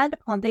expand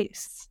upon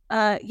this?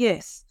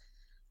 Yes.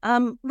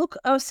 Look,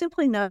 I was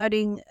simply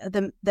noting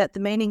that the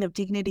meaning of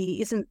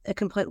dignity isn't a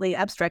completely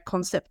abstract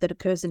concept that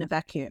occurs in a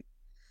vacuum.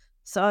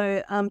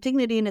 So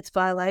dignity and its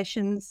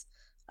violations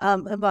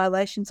and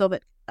violations of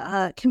it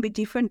can be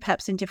different,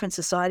 perhaps in different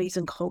societies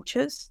and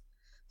cultures.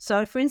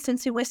 So, for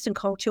instance, in Western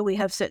culture, we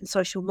have certain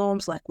social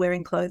norms like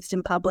wearing clothes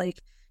in public,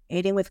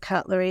 eating with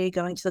cutlery,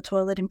 going to the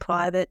toilet in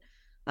private,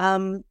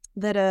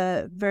 that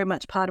are very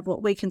much part of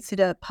what we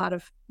consider part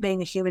of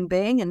being a human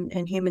being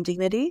and human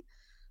dignity.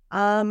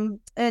 And,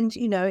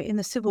 you know, in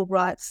the civil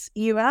rights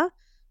era,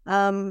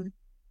 forcing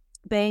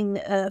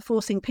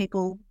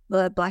people,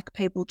 black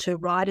people, to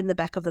ride in the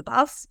back of the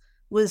bus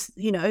was,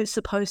 you know,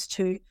 supposed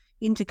to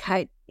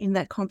indicate in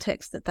that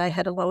context that they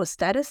had a lower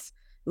status.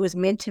 It was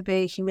meant to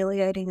be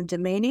humiliating and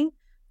demeaning.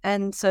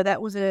 And so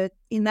that was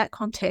in that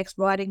context,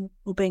 riding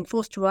or being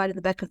forced to ride in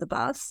the back of the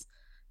bus,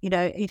 you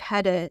know, it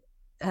had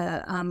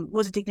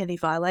was a dignity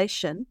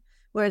violation.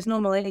 Whereas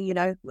normally, you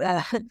know,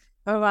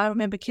 I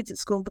remember kids at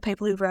school, the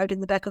people who rode in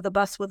the back of the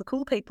bus were the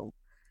cool people.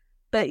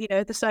 But, you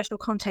know, the social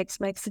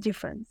context makes the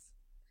difference.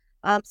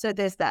 So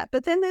there's that.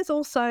 But then there's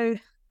also,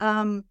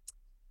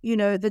 you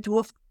know, the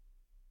dwarf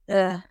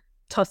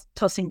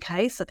tossing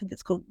case. I think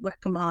it's called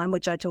Whack-A-Mime,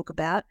 which I talk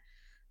about.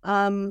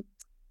 You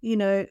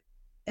know,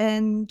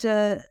 and,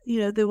 you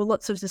know, there were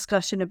lots of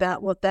discussion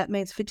about what that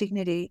means for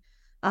dignity.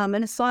 And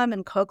as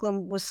Simon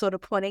Coghlan was sort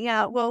of pointing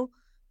out, well,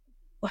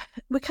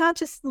 we can't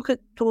just look at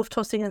dwarf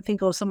tossing and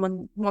think, oh,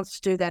 someone wants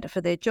to do that for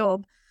their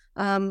job.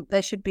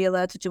 They should be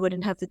allowed to do it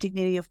and have the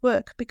dignity of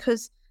work,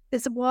 because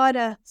there's a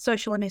wider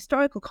social and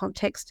historical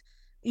context,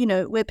 you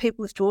know, where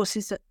people with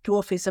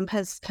dwarfism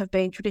have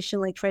been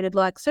traditionally treated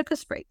like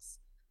circus freaks.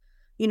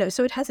 You know,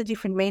 so it has a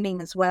different meaning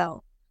as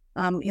well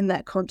in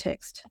that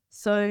context.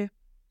 So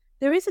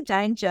there is a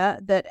danger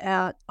that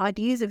our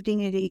ideas of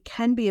dignity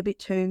can be a bit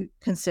too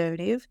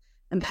conservative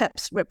and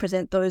perhaps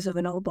represent those of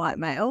an old white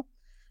male.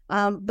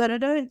 But I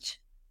don't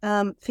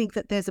think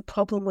that there's a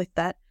problem with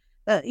that,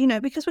 you know,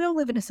 because we all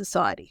live in a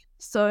society.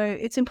 So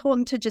it's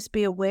important to just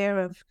be aware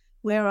of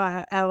where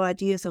our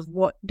ideas of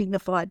what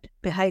dignified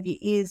behaviour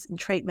is and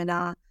treatment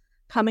are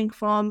coming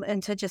from,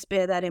 and to just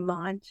bear that in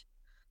mind.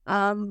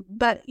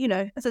 But, you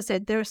know, as I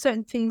said, there are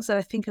certain things that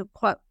I think are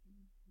quite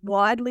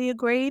widely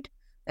agreed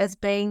as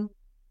being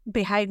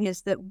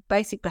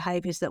basic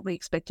behaviours that we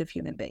expect of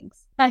human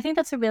beings. I think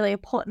that's a really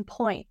important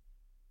point.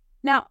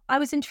 Now, I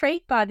was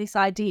intrigued by this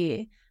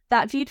idea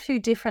that viewed through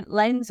different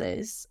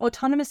lenses,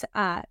 autonomous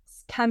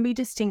acts can be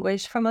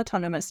distinguished from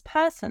autonomous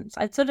persons.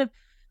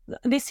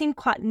 This seemed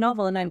quite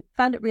novel and I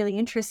found it really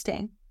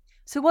interesting.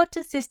 So what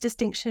does this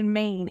distinction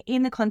mean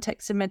in the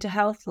context of mental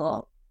health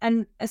law,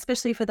 and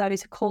especially for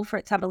those who call for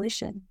its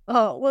abolition?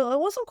 Oh, well, I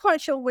wasn't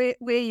quite sure where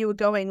you were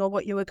going or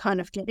what you were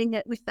kind of getting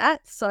at with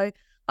that. So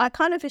I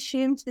kind of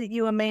assumed that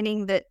you were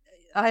meaning that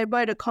I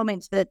wrote a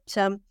comment that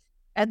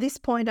at this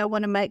point I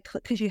want to make,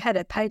 because you had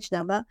a page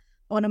number,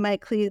 I want to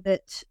make clear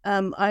that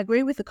I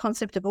agree with the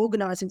concept of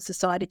organising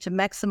society to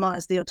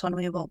maximise the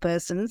autonomy of all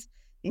persons,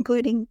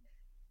 including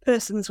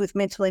persons with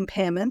mental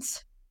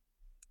impairments,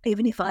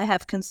 even if I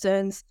have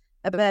concerns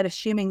about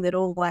assuming that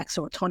all blacks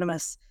are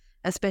autonomous,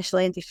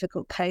 especially in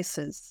difficult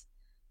cases.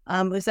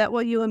 Is that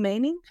what you were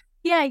meaning?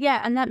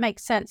 Yeah, and that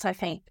makes sense, I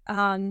think.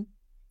 I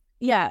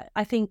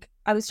think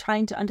I was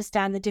trying to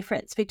understand the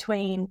difference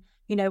between,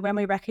 you know, when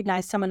we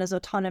recognise someone as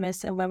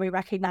autonomous and when we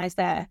recognise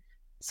their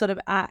sort of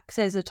acts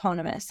as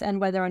autonomous,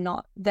 and whether or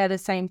not they're the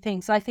same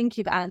thing. So I think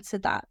you've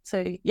answered that.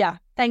 So yeah,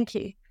 thank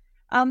you.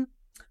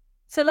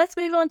 So let's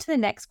move on to the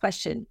next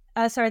question.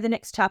 The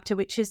next chapter,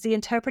 which is the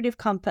Interpretive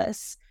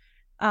Compass,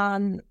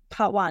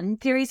 Part 1,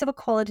 Theories of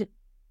Equality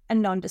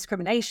and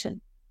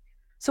Non-Discrimination.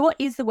 So what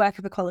is the work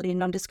of equality and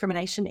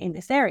non-discrimination in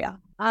this area?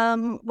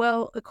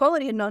 Well,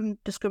 equality and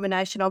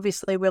non-discrimination,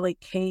 obviously really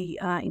key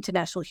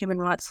international human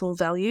rights law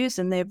values,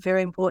 and they're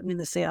very important in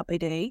the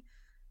CRPD,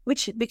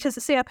 because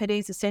the CRPD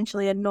is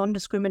essentially a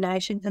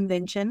non-discrimination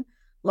convention,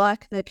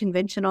 like the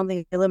Convention on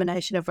the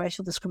Elimination of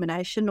Racial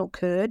Discrimination, or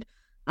CERD,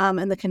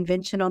 and the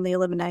Convention on the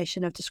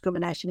Elimination of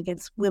Discrimination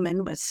Against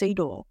Women, or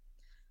CEDAW.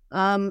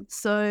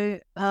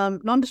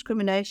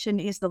 Non-discrimination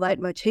is the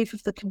leitmotif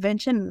of the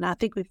convention, and I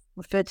think we've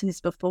referred to this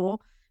before.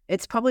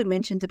 It's probably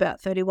mentioned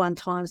about 31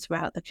 times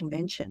throughout the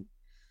convention.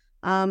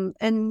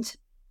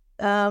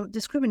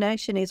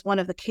 Discrimination is one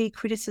of the key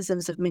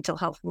criticisms of mental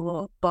health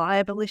law by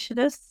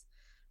abolitionists.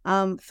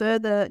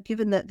 Further,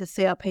 given that the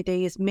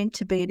CRPD is meant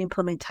to be an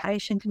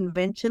implementation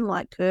convention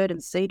like CERD and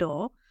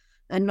CEDAW,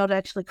 and not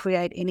actually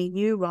create any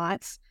new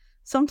rights,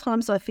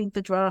 sometimes I think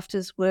the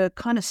drafters were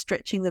kind of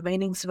stretching the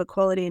meanings of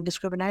equality and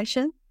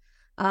discrimination,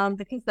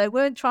 because they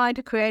weren't trying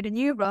to create a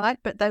new right,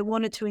 but they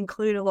wanted to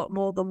include a lot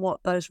more than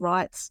what those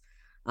rights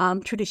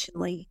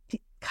traditionally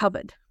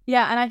covered.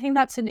 Yeah, and I think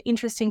that's an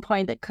interesting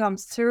point that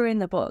comes through in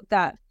the book,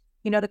 that,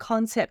 you know, the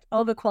concept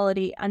of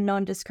equality and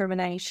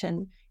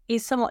non-discrimination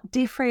is somewhat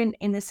different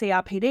in the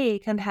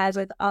CRPD compared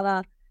with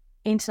other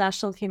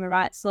international human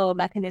rights law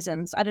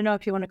mechanisms. I don't know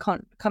if you want to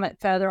comment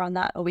further on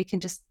that, or we can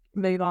just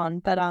move on.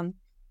 But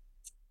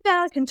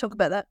yeah, I can talk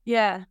about that.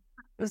 Yeah,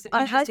 it was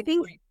an interesting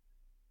point.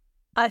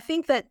 I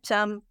think that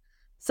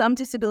some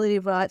disability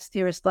rights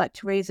theorists like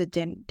Teresa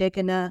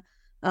Degener,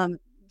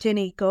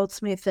 Jenny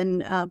Goldsmith,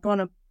 and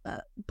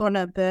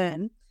Bonner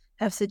Byrne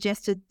have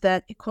suggested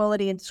that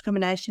equality and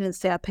discrimination in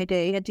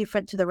CRPD are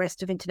different to the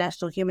rest of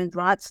international human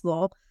rights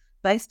law,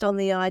 based on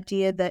the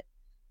idea that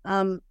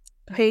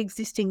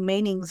pre-existing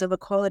meanings of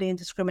equality and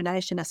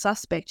discrimination are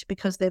suspect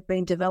because they've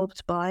been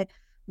developed by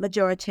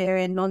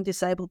majoritarian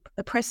non-disabled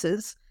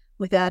oppressors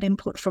without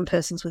input from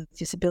persons with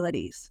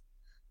disabilities.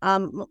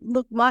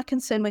 Look, my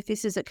concern with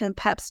this is it can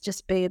perhaps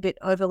just be a bit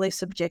overly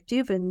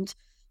subjective, and,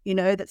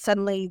 that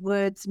suddenly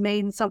words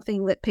mean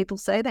something that people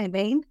say they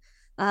mean,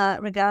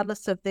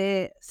 regardless of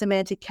their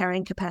semantic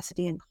carrying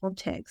capacity and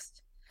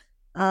context.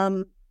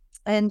 And,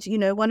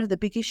 one of the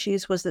big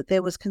issues was that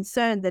there was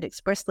concern that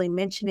expressly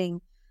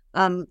mentioning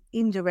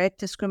indirect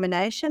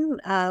discrimination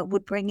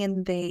would bring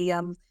in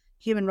the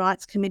Human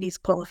Rights Committee's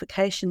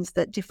qualifications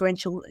that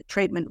differential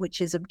treatment,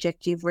 which is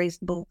objective,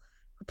 reasonable,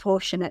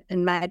 proportionate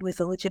and made with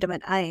a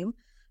legitimate aim,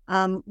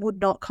 would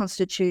not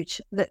constitute,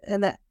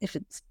 and that if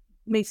it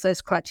meets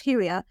those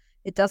criteria,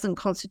 it doesn't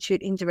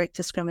constitute indirect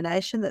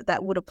discrimination,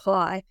 that would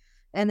apply.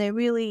 And there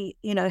really,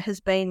 has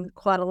been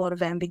quite a lot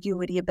of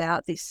ambiguity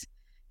about this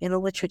in the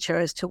literature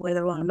as to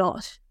whether or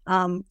not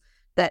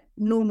that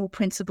normal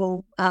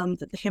principle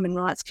that the Human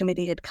Rights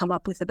Committee had come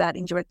up with about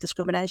indirect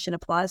discrimination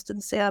applies to the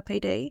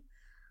CRPD.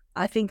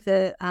 I think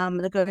the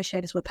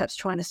negotiators were perhaps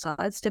trying to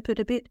sidestep it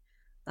a bit,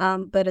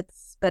 but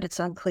it's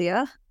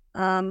unclear,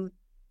 and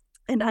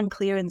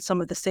unclear in some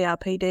of the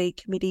CRPD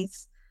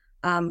committee's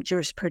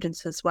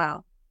jurisprudence as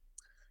well.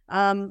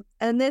 And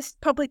there's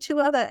probably two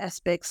other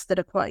aspects that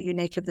are quite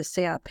unique of the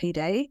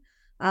CRPD,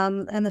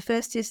 and the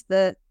first is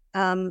that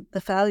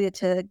the failure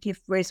to give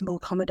reasonable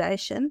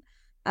accommodation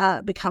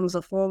becomes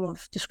a form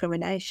of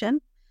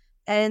discrimination.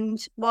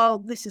 And while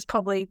this has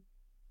probably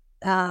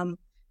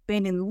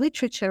been in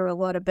literature a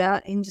lot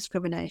about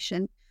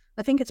indiscrimination,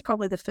 I think it's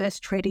probably the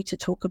first treaty to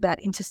talk about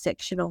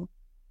intersectional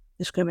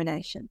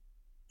discrimination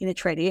in a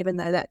treaty, even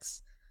though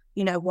that's,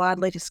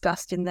 widely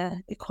discussed in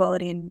the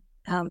equality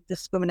and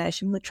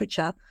discrimination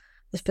literature.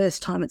 The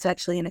first time it's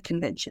actually in a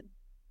convention.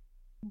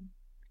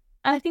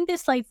 And I think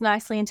this leads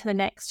nicely into the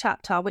next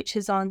chapter, which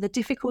is on the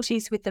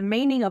difficulties with the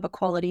meaning of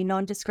equality,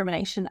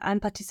 non-discrimination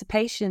and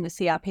participation in the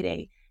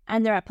CRPD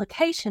and their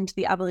application to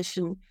the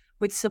abolition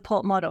with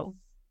support model.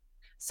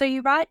 So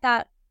you write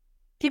that,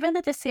 given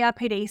that the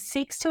CRPD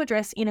seeks to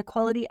address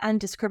inequality and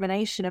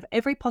discrimination of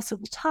every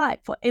possible type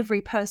for every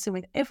person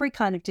with every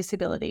kind of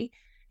disability,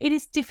 it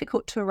is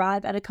difficult to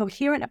arrive at a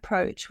coherent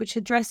approach which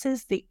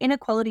addresses the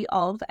inequality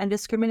of and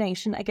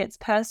discrimination against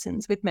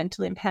persons with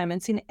mental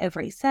impairments in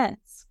every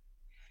sense.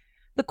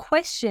 The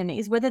question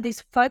is whether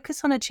this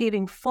focus on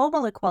achieving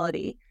formal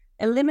equality,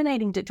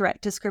 eliminating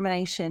direct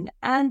discrimination,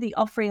 and the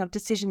offering of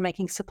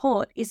decision-making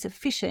support is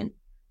sufficient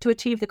to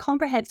achieve the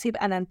comprehensive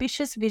and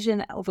ambitious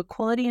vision of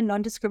equality and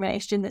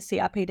non-discrimination in the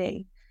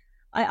CRPD.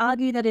 I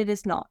argue that it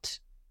is not.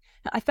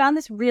 I found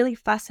this really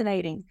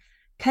fascinating.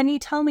 Can you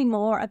tell me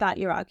more about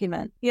your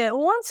argument? Yeah,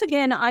 well, once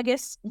again, I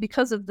guess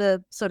because of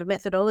the sort of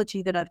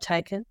methodology that I've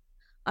taken,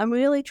 I'm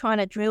really trying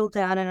to drill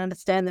down and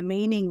understand the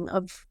meaning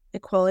of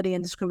equality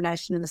and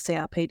discrimination in the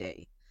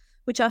CRPD,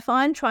 which I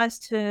find tries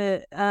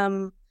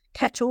to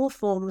catch all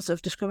forms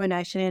of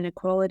discrimination and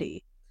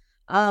inequality.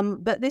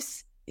 But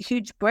this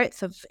huge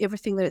breadth of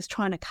everything that it's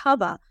trying to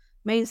cover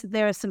means that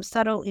there are some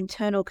subtle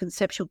internal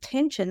conceptual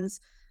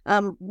tensions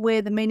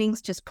where the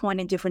meanings just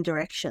point in different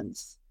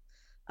directions.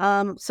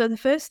 So the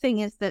first thing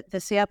is that the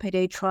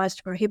CRPD tries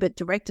to prohibit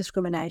direct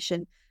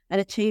discrimination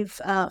and achieve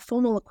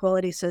formal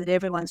equality so that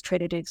everyone's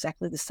treated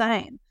exactly the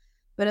same.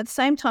 But at the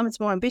same time, it's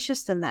more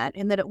ambitious than that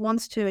in that it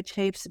wants to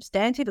achieve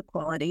substantive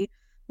equality,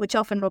 which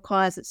often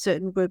requires that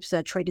certain groups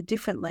are treated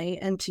differently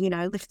and to,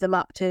 lift them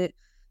up to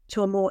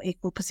a more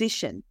equal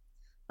position.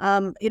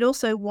 It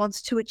also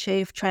wants to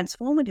achieve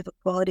transformative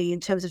equality in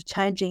terms of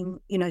changing,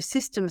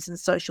 systems and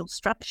social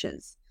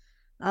structures.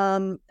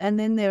 And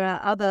then there are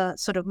other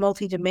sort of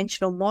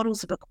multidimensional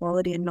models of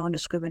equality and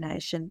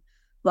non-discrimination,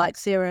 like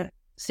Sarah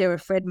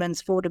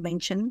Fredman's 4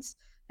 dimensions,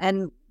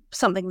 and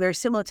something very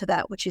similar to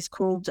that, which is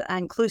called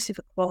inclusive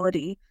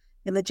equality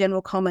in the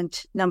General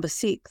Comment number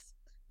 6,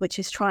 which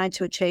is trying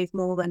to achieve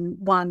more than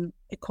one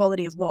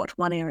equality of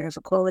one area of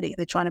equality.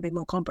 They're trying to be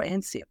more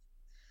comprehensive.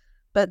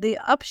 But the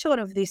upshot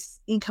of this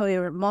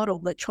incoherent model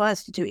that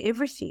tries to do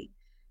everything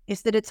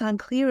is that it's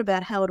unclear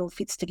about how it all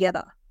fits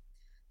together.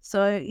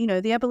 So,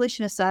 the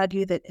abolitionists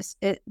argue that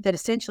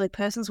essentially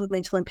persons with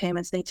mental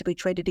impairments need to be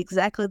treated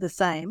exactly the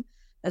same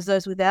as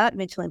those without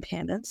mental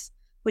impairments,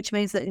 which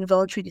means that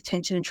involuntary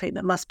detention and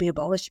treatment must be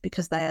abolished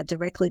because they are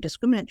directly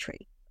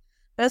discriminatory.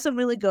 It doesn't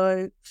really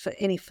go for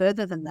any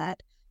further than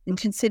that and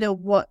consider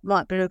what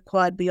might be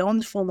required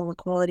beyond formal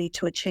equality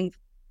to achieve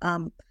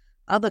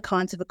other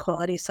kinds of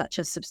equality, such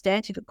as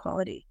substantive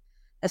equality.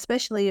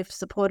 especially if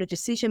supported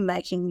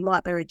decision-making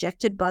might be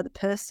rejected by the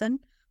person,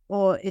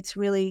 or it's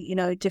really,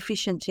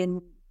 deficient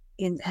in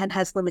and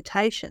has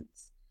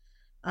limitations.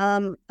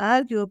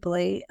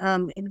 Arguably,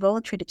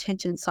 involuntary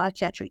detention and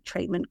psychiatric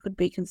treatment could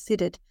be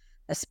considered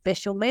a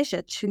special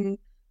measure to,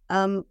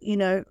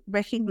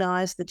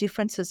 recognise the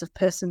differences of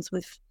persons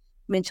with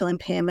mental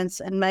impairments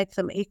and make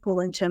them equal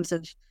in terms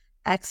of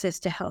access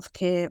to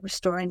healthcare,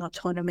 restoring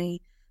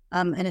autonomy,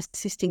 and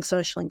assisting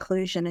social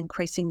inclusion,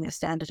 increasing their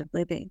standard of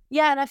living.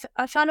 Yeah, and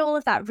I found all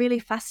of that really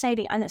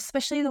fascinating, and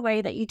especially the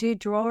way that you do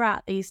draw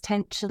out these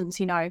tensions.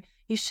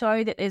 You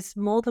show that there's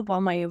more than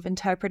one way of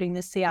interpreting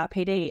the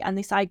CRPD, and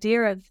this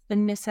idea of the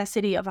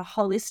necessity of a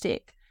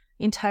holistic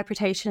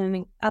interpretation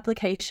and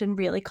application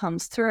really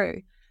comes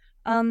through.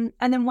 And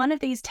then one of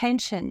these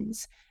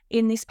tensions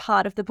in this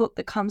part of the book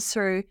that comes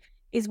through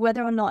is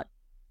whether or not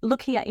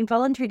looking at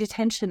involuntary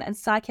detention and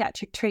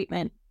psychiatric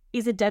treatment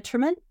is a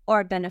detriment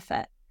or a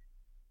benefit.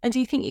 And do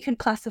you think you can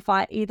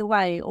classify it either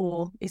way,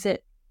 or is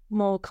it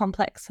more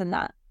complex than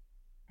that?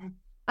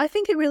 I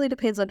think it really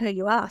depends on who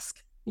you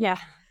ask. Yeah,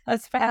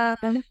 that's fair.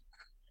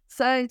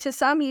 So to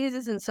some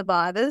users and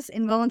survivors,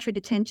 involuntary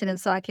detention and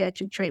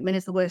psychiatric treatment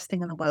is the worst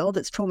thing in the world.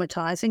 It's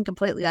traumatising,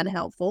 completely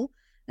unhelpful,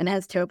 and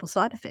has terrible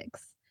side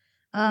effects.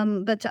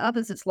 But to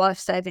others, it's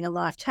life-saving and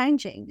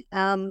life-changing.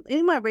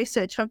 In my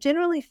research, I've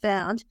generally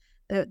found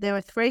that there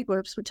are three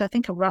groups which I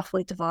think are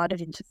roughly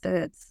divided into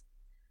thirds.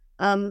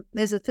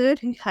 There's a third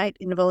who hate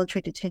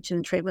involuntary detention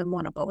and treatment and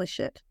want to abolish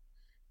it.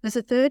 There's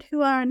a third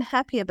who are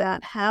unhappy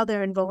about how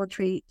their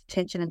involuntary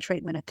detention and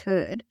treatment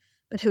occurred,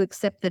 but who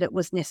accept that it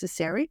was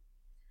necessary.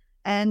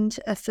 And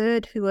a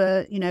third who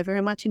are,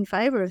 very much in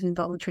favour of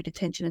involuntary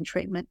detention and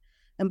treatment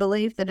and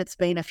believe that it's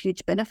been a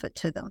huge benefit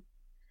to them.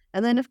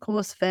 And then, of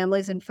course,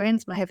 families and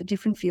friends may have a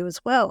different view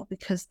as well,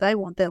 because they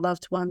want their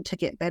loved one to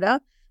get better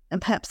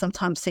and perhaps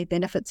sometimes see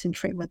benefits in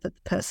treatment that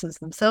the persons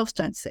themselves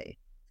don't see.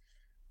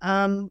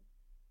 And,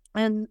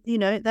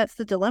 that's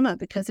the dilemma,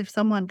 because if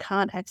someone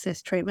can't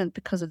access treatment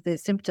because of their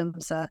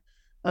symptoms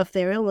of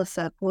their illness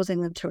are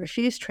causing them to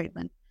refuse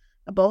treatment,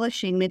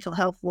 abolishing mental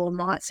health law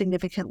might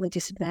significantly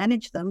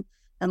disadvantage them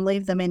and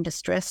leave them in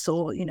distress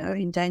or,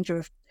 in danger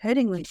of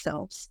hurting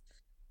themselves.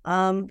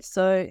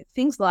 So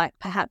things like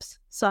perhaps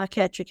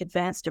psychiatric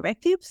advance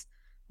directives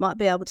might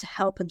be able to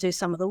help and do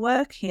some of the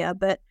work here.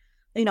 But,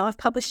 I've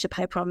published a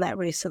paper on that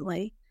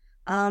recently.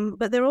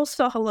 But there are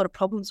also a whole lot of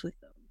problems with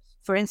them.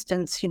 For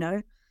instance,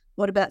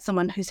 what about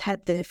someone who's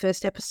had their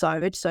first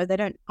episode, so they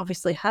don't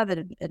obviously have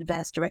an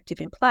advance directive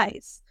in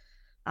place?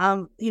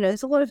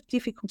 There's a lot of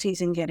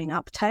difficulties in getting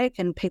uptake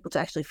and people to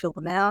actually fill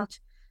them out,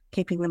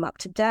 keeping them up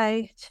to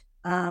date,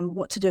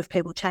 what to do if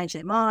people change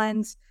their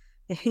minds,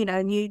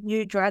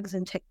 new drugs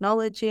and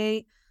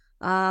technology,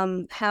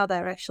 how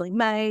they're actually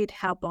made,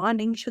 how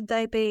binding should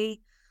they be,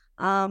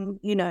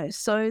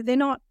 so they're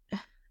not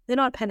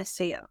a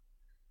panacea.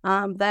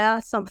 They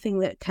are something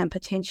that can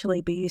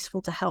potentially be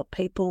useful to help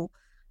people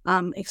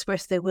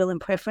express their will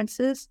and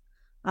preferences.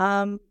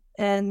 And,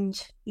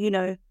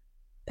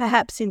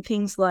 perhaps in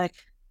things like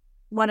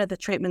one of the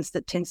treatments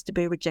that tends to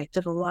be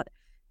rejected a lot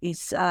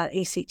is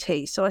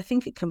ECT. So I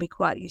think it can be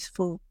quite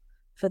useful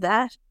for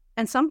that.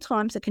 And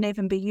sometimes it can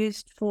even be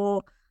used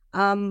for,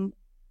 in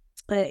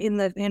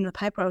the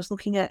paper I was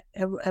looking at,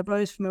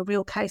 arose from a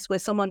real case where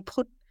someone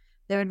put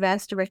their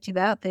advance directive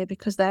out there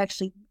because they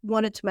actually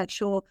wanted to make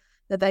sure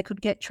that they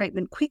could get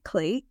treatment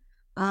quickly.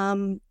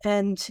 And,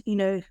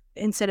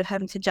 instead of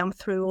having to jump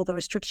through all the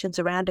restrictions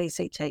around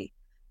ECT,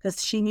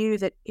 because she knew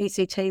that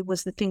ECT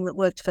was the thing that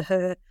worked for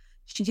her.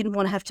 She didn't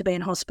want to have to be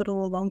in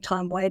hospital a long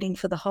time waiting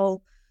for the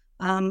whole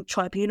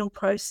tribunal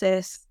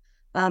process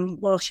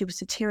while she was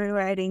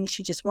deteriorating.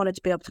 She just wanted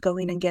to be able to go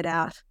in and get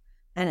out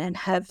and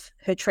have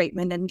her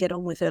treatment and get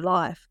on with her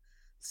life.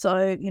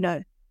 So,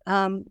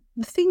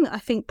 the thing I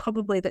think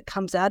probably that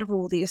comes out of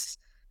all this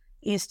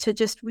is to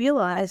just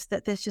realise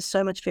that there's just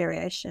so much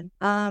variation.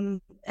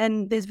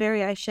 And there's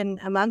variation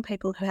among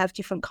people who have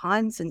different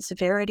kinds and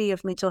severity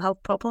of mental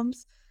health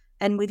problems.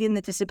 And within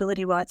the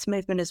disability rights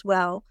movement as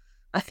well,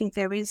 I think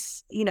there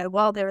is,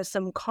 while there are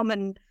some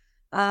common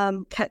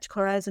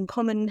categories and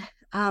common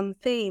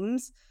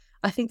themes,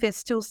 I think there's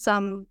still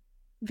some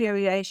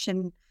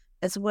variation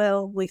as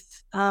well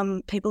with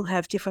people who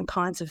have different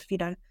kinds of,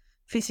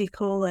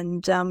 physical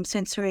and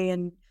sensory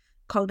and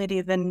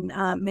cognitive and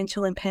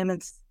mental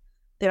impairments.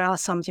 There are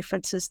some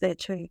differences there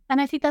too. And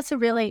I think that's a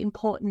really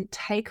important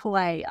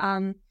takeaway,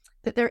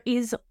 that there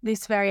is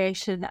this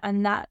variation,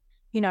 and that,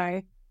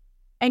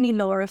 any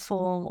law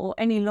reform or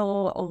any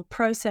law or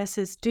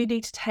processes do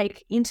need to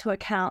take into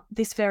account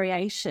this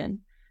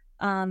variation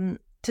to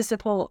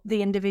support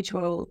the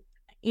individual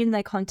in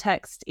their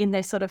context, in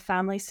their sort of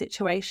family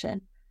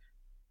situation.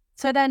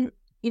 So then,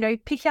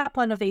 picking up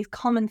one of these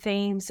common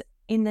themes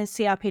in the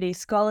CRPD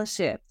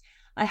scholarship,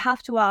 I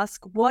have to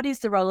ask, what is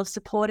the role of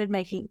supported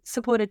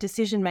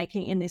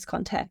decision-making in this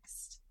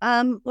context?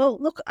 Well,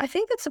 look, I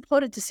think that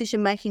supported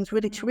decision-making is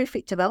really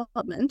terrific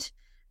development,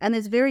 and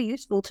is very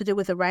useful to do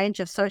with a range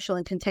of social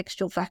and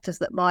contextual factors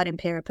that might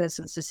impair a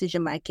person's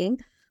decision-making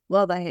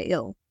while they are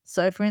ill.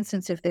 So, for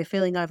instance, if they're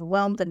feeling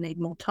overwhelmed and need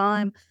more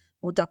time,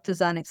 or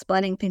doctors aren't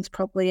explaining things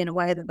properly in a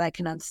way that they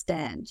can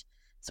understand,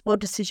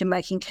 support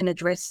decision-making can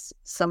address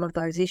some of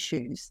those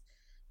issues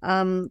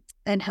and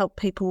help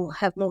people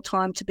have more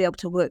time to be able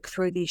to work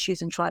through the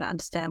issues and try to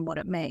understand what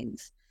it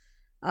means.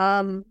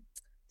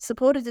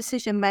 Supported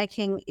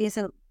decision-making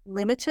isn't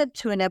limited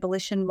to an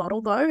abolition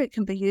model, though. It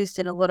can be used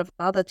in a lot of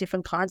other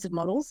different kinds of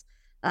models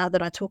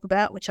that I talk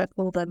about, which I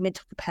call the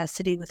mental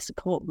capacity with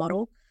support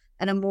model,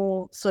 and a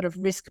more sort of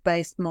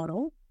risk-based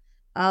model.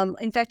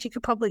 In fact, you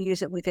could probably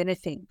use it with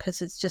anything because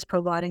it's just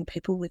providing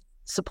people with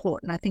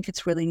support, and I think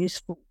it's really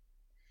useful.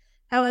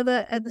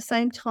 However, at the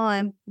same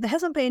time, there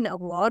hasn't been a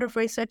lot of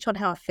research on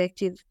how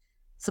effective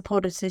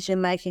supported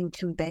decision-making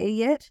can be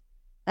yet.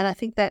 And I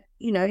think that,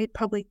 it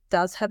probably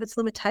does have its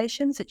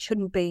limitations. It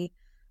shouldn't be,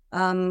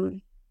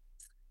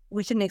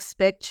 we shouldn't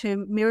expect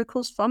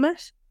miracles from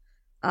it.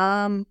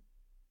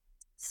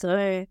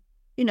 So,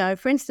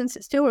 for instance,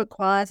 it still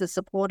requires a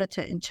supporter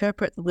to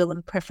interpret the will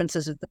and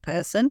preferences of the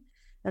person,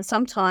 and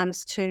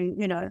sometimes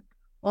to,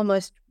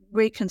 almost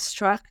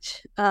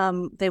reconstruct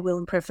their will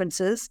and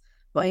preferences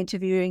by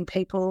interviewing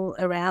people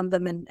around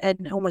them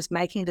and almost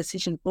making a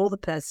decision for the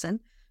person.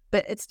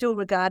 But it's still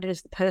regarded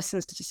as the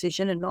person's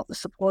decision and not the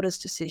supporter's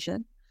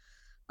decision.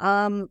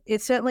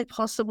 It's certainly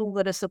possible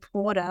that a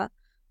supporter,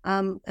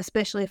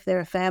 especially if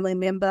they're a family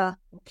member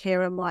or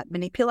carer, might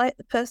manipulate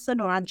the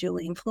person or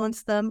unduly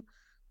influence them,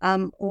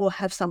 or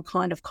have some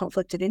kind of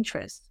conflicted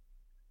interest.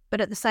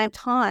 But at the same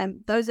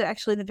time, those are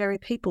actually the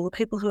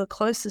people who are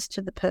closest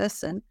to the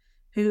person,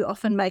 who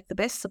often make the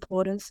best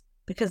supporters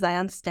because they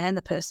understand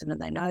the person and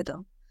they know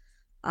them.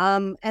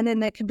 And then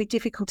there can be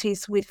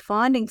difficulties with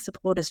finding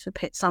supporters for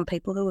some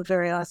people who are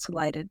very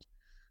isolated,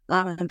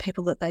 and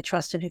people that they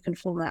trust and who can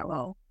form that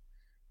role.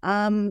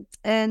 And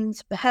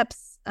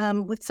perhaps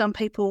with some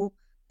people,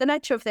 the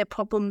nature of their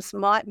problems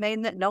might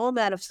mean that no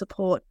amount of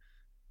support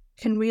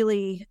can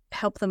really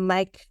help them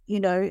make,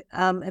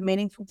 a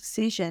meaningful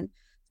decision,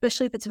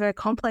 especially if it's a very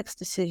complex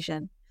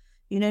decision.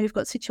 You've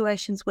got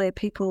situations where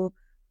people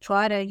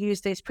try to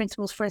use these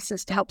principles, for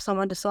instance, to help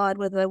someone decide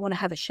whether they want to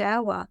have a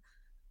shower.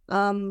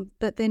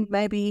 But then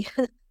maybe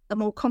a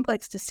more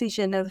complex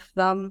decision of,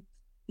 whether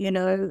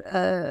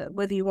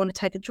you want to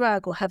take a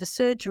drug or have a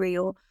surgery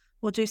or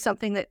do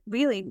something that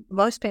really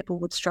most people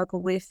would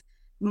struggle with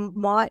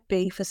might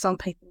be for some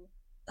people,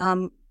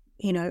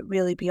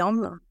 really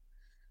beyond them.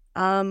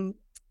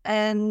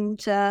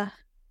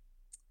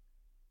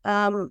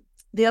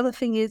 The other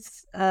thing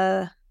is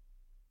that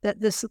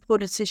the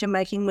supported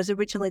decision-making was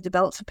originally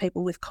developed for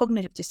people with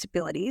cognitive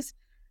disabilities.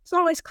 It's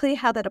not always clear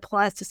how that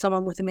applies to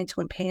someone with a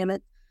mental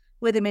impairment,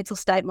 where their mental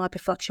state might be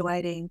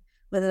fluctuating,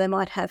 whether they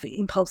might have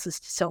impulses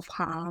to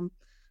self-harm,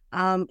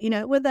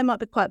 whether they might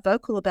be quite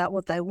vocal about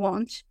what they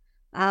want,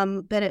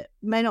 but it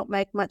may not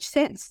make much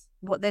sense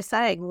what they're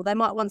saying. Or they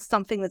might want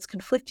something that's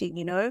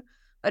conflicting,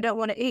 I don't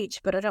want to eat,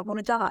 but I don't want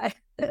to die.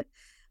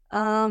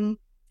 And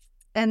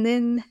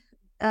then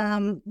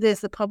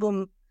there's the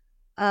problem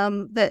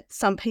that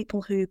some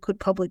people who could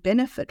probably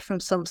benefit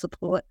from some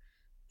support,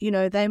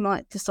 they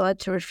might decide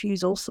to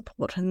refuse all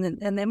support, and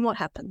then what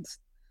happens?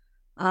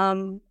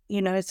 So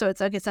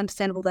it's, I guess,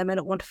 understandable they may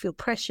not want to feel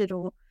pressured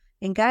or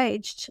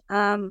engaged,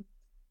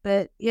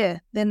 but yeah,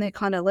 then they're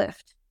kind of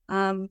left.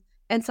 And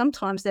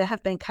sometimes there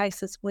have been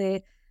cases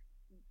where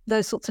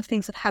those sorts of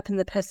things have happened,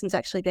 the person's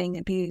actually being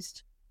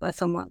abused by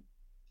someone,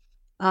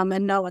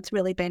 and no one's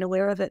really been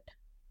aware of it,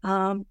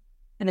 and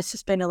it's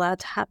just been allowed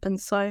to happen.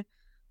 So,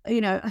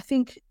 I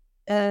think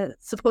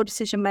support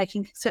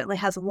decision-making certainly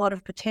has a lot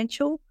of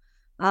potential,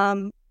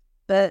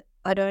 but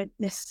I don't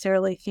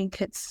necessarily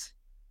think it's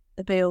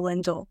the be-all,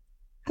 end-all.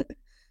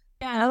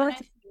 Yeah, I like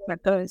to think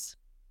about those.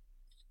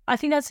 I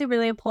think that's a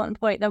really important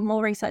point, that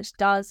more research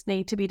does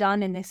need to be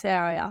done in this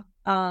area.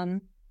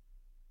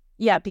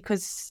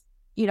 Because,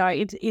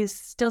 it is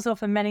still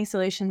offer many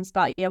solutions,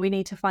 but we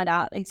need to find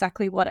out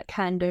exactly what it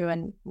can do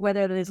and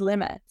whether there's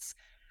limits.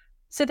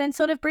 So then,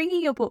 sort of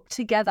bringing your book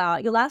together,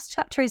 your last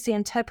chapter is the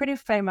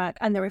interpretive framework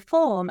and the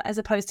reform as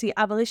opposed to the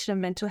abolition of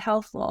mental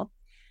health law.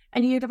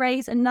 And you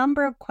raise a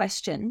number of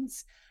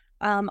questions.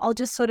 I'll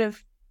just sort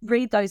of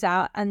read those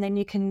out and then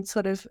you can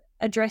sort of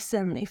address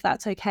them if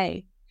that's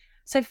okay.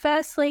 So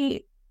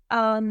firstly,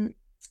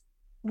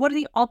 what are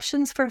the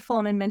options for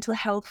reform in mental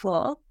health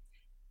law?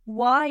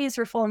 Why is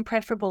reform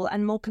preferable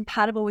and more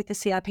compatible with the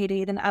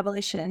CRPD than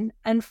abolition?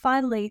 And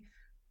finally,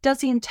 does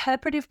the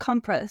interpretive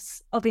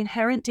compass of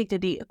inherent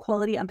dignity,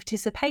 equality and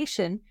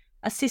participation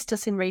assist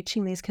us in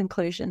reaching these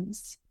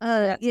conclusions?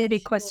 That's a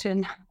big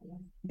question.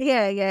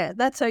 Yeah,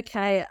 that's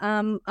okay.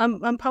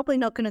 I'm probably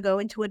not going to go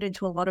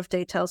into a lot of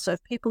detail. So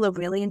if people are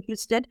really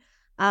interested,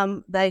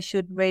 they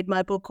should read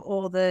my book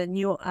or the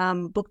new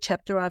book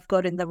chapter I've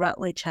got in the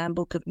Rutledge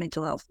Handbook of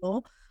Mental Health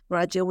Law, where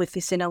I deal with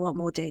this in a lot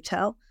more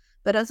detail.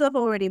 But as I've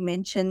already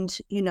mentioned,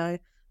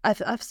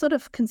 I've sort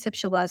of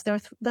conceptualized,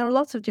 there are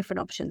lots of different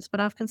options,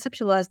 but I've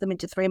conceptualized them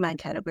into three main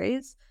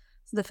categories.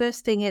 So the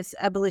first thing is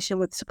abolition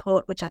with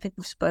support, which I think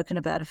we've spoken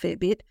about a fair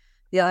bit.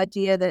 The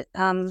idea that,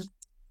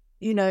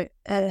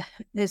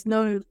 there's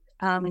no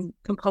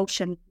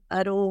compulsion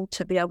at all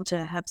to be able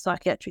to have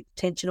psychiatric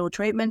detention or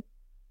treatment,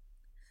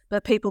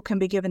 but people can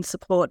be given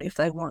support if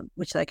they want,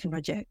 which they can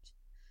reject.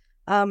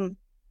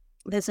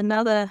 There's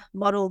another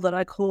model that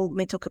I call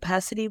mental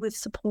capacity with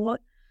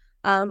support.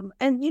 And,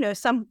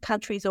 some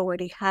countries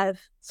already have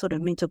sort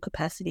of mental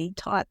capacity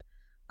type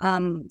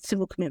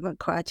civil commitment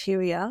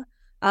criteria.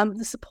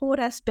 The support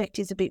aspect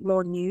is a bit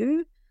more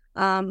new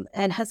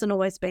and hasn't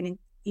always been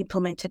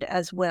implemented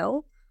as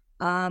well.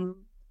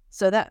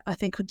 So that, I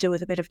think, could do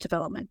with a bit of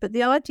development. But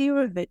the idea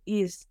of it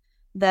is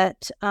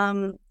that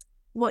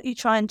what you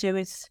try and do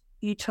is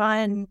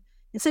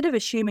instead of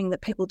assuming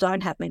that people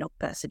don't have mental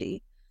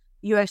capacity,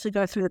 you actually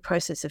go through the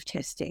process of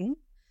testing.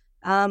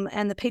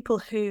 And the people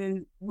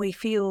who we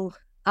feel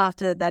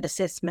after that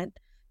assessment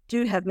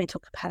do have mental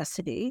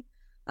capacity,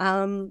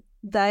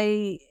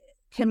 they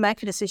can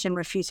make a decision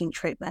refusing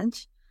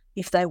treatment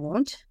if they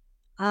want.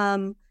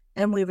 And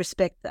we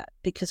respect that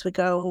because we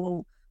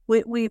go,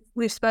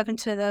 we've spoken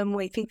to them,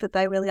 we think that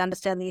they really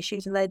understand the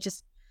issues and they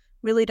just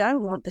really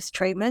don't want this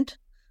treatment.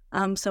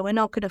 So we're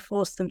not going to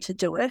force them to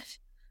do it.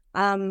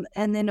 And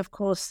then, of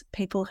course,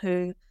 people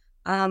who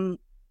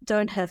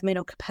don't have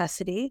mental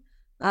capacity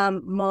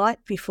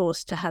might be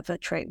forced to have a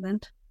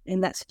treatment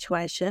in that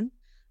situation.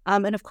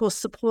 And of course,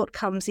 support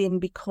comes in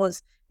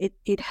because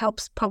it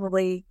helps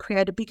probably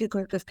create a bigger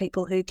group of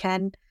people who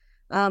can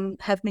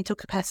have mental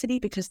capacity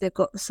because they've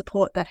got the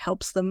support that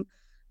helps them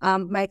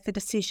make the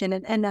decision.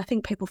 And I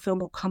think people feel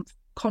more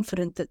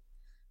confident that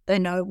they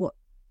know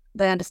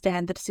they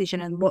understand the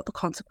decision and what the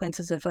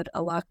consequences of it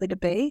are likely to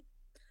be.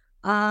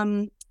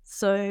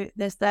 So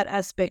there's that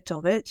aspect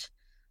of it.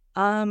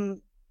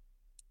 And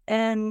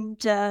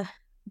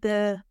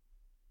the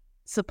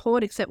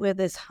support except where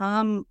there's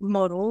harm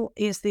model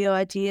is the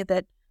idea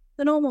that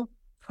the normal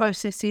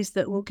process is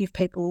that we'll give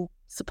people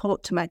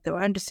support to make their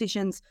own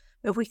decisions.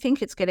 If we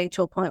think it's getting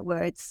to a point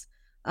where it's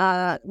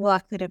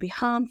likely to be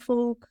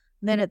harmful,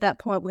 then at that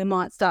point we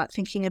might start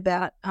thinking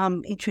about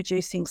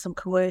introducing some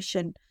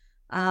coercion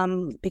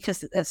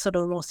because that's sort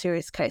of more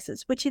serious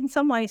cases, which in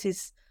some ways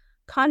is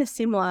kind of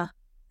similar.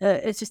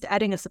 It's just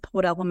adding a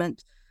support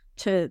element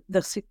to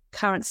the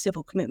current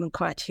civil commitment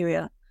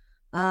criteria.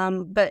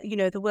 But,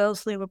 the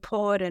Wellesley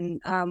report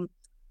and,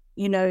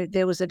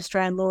 there was an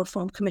Australian Law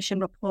Reform Commission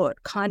report,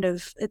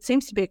 it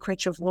seems to be a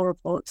creature of law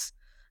reports,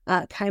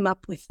 came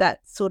up with that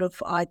sort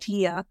of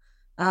idea,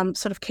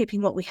 sort of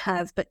keeping what we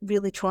have, but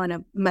really trying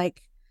to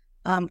make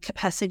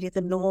capacity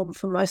the norm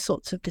for most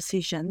sorts of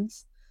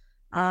decisions.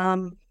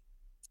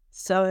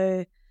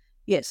 So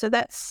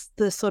that's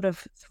the sort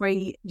of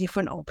three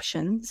different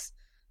options.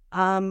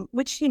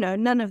 Which,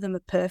 none of them are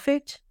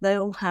perfect. They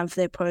all have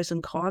their pros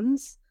and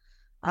cons.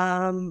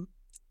 And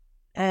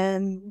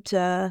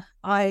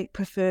I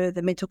prefer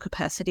the mental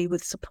capacity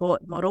with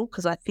support model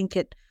because I think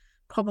it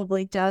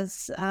probably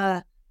does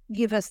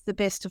give us the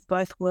best of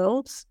both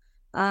worlds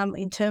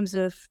in terms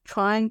of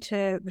trying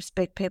to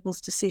respect people's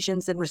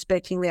decisions and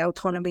respecting their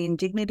autonomy and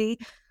dignity,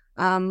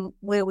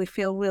 where we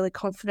feel really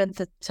confident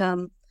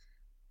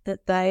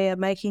that they are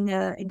making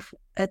a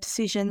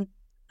decision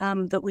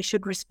that we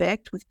should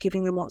respect with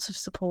giving them lots of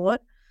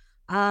support.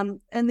 And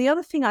the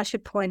other thing I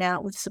should point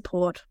out with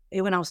support,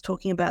 when I was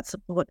talking about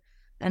support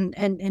and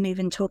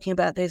even talking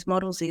about these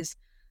models, is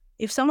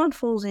if someone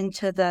falls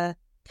into the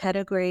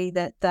category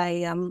that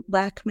they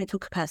lack mental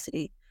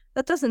capacity,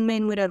 that doesn't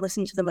mean we don't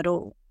listen to them at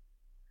all.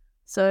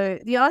 So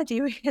the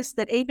idea is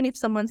that even if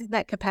someone's in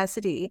that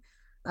capacity,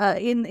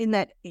 in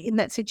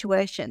that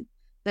situation,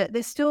 that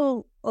there's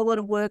still a lot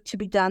of work to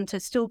be done to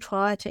still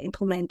try to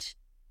implement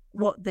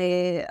what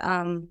their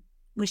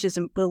wishes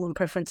and will and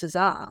preferences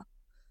are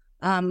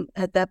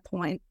at that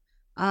point.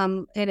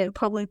 And it'll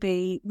probably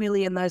be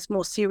really in those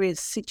more serious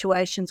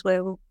situations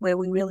where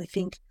we really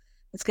think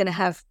it's going to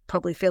have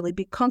probably fairly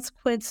big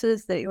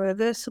consequences, that are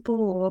irreversible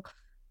or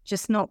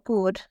just not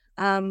good,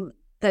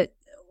 that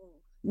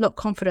not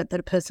confident that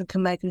a person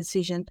can make a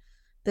decision,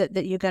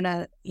 that you're going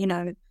to,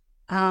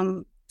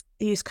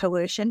 use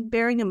coercion,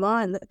 bearing in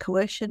mind that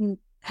coercion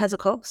has a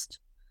cost.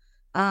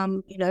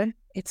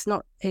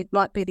 It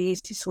might be the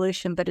easy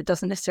solution, but it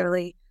doesn't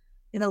necessarily,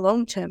 in the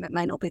long term, it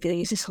may not be the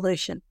easy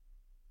solution.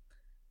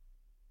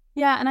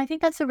 Yeah, and I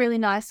think that's a really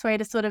nice way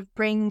to sort of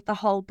bring the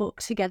whole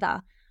book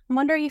together. I'm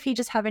wondering if you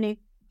just have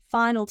any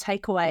final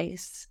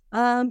takeaways.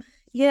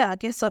 Yeah, I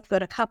guess I've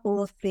got a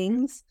couple of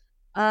things.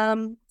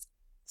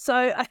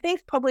 So I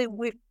think probably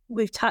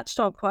we've touched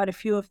on quite a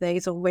few of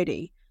these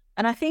already.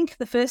 And I think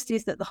the first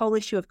is that the whole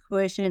issue of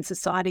coercion in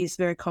society is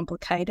very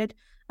complicated.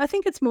 I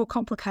think it's more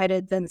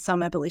complicated than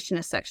some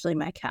abolitionists actually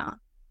make out.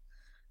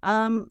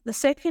 The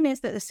second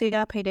is that the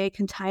CRPD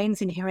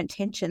contains inherent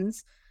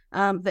tensions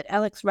that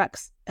Alex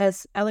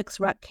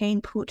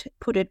Ruck-Keene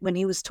put it when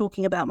he was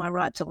talking about my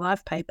Right to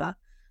Life paper,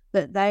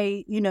 that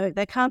they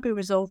can't be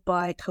resolved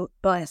by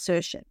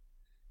assertion.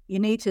 You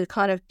need to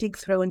kind of dig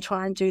through and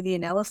try and do the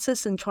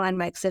analysis and try and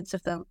make sense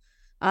of them,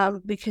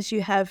 because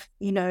you have,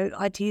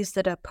 ideas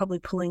that are probably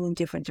pulling in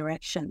different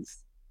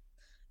directions.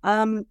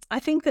 I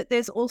think that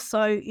there's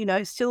also,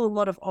 still a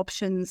lot of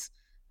options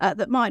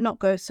that might not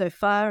go so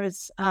far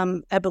as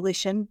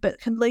abolition, but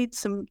can lead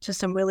to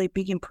some really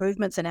big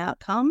improvements and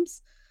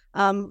outcomes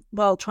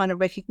while trying to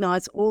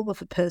recognise all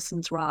of a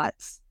person's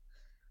rights.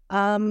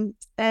 And,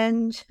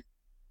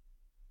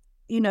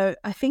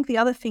 I think the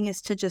other thing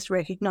is to just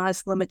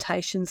recognise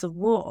limitations of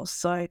law.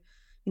 So,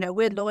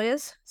 we're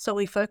lawyers, so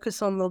we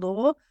focus on the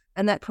law,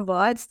 and that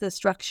provides the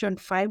structure and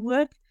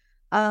framework.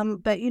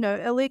 But,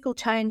 a legal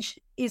change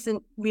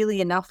isn't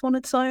really enough on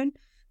its own.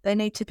 They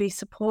need to be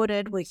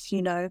supported with,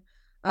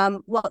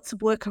 lots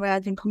of work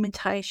around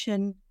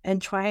implementation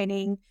and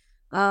training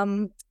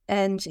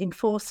and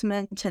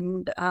enforcement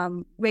and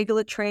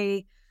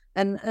regulatory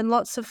and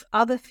lots of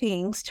other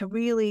things to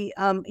really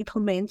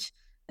implement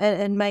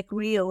and make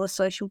real a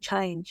social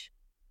change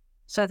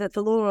so that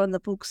the law on the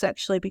books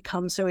actually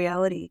becomes a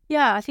reality.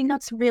 Yeah, I think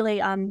that's really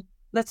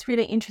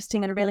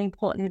interesting and a really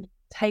important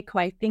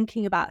takeaway,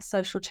 thinking about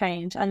social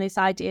change and this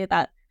idea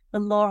that the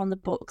law on the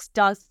books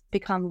does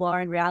become law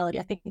in reality.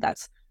 I think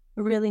that's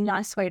a really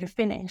nice way to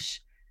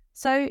finish.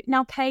 So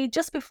now, Kay,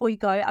 just before you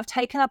go, I've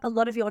taken up a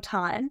lot of your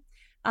time,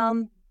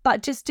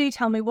 but just do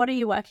tell me, what are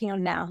you working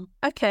on now?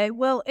 Okay,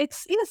 well,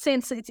 it's in a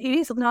sense, it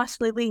is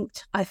nicely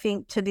linked, I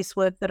think, to this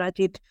work that I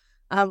did,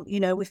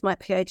 with my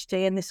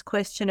PhD and this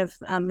question of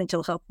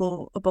mental health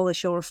law,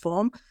 abolish or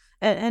reform,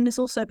 and has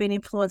also been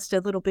influenced a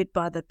little bit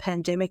by the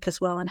pandemic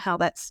as well, and how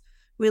that's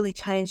really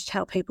changed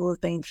how people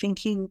have been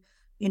thinking,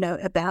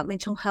 about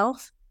mental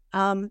health.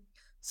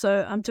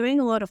 So I'm doing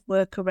a lot of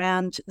work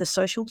around the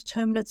social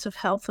determinants of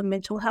health and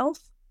mental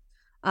health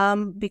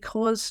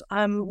because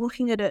I'm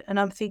looking at it and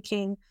I'm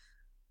thinking,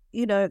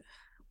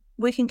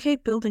 we can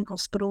keep building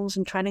hospitals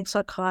and training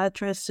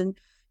psychiatrists and,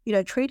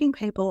 treating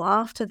people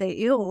after they're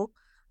ill.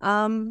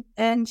 And,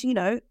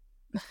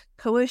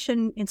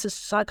 coercion in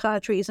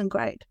psychiatry isn't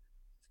great.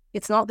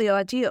 It's not the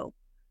ideal.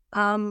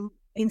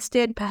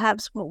 Instead,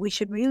 perhaps what we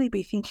should really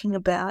be thinking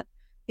about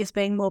is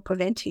being more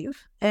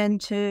preventive and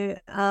to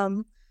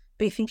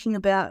be thinking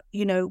about,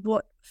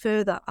 what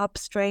further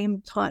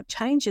upstream type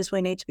changes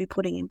we need to be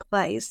putting in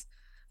place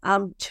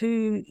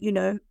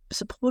to,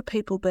 support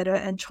people better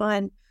and try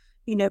and,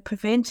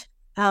 prevent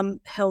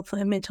health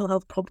and mental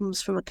health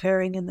problems from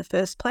occurring in the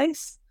first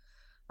place.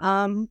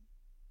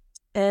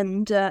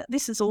 And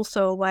this is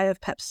also a way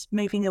of perhaps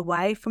moving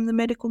away from the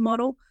medical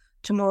model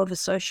to more of a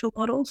social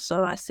model.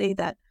 So I see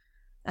that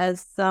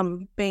as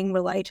being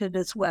related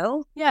as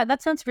well. Yeah,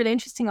 that sounds really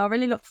interesting. I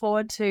really look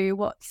forward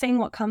to seeing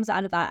what comes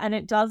out of that. And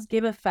it does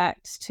give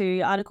effect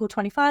to Article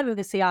 25 of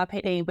the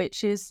CRPD,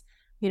 which is,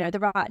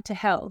 the right to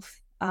health.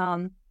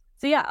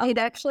 So yeah, it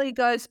actually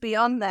goes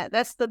beyond that.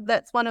 That's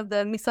one of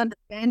the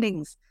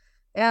misunderstandings.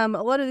 A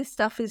lot of this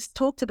stuff is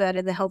talked about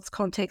in the health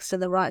context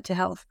and the right to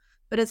health,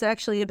 but it's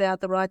actually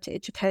about the right to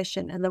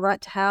education and the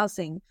right to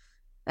housing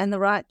and the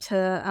right to,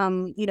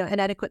 an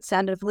adequate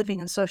standard of living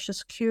and social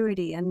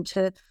security and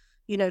to,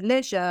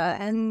 leisure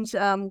and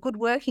good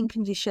working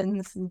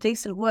conditions and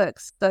decent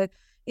works. So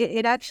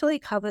it actually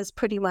covers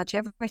pretty much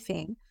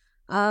everything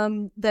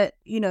that,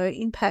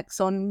 impacts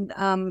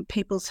on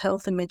people's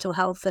health and mental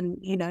health and,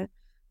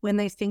 when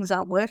these things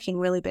aren't working,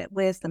 really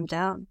wears them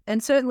down.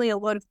 And certainly a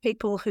lot of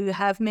people who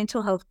have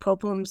mental health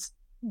problems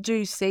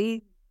do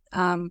see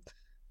the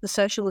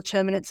social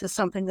determinants as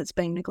something that's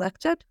being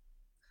neglected.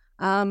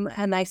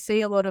 And they see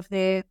a lot of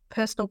their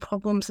personal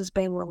problems as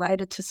being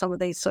related to some of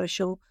these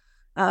social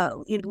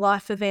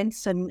life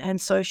events and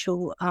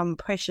social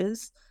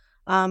pressures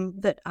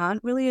that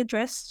aren't really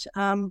addressed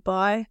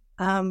by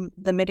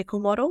the medical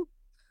model.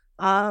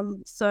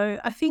 So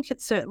I think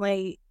it's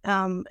certainly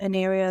an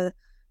area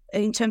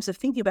in terms of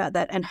thinking about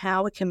that and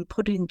how we can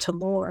put it into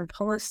law and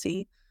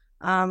policy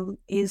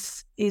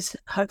is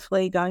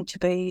hopefully going to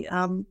be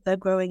the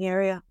growing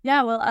area.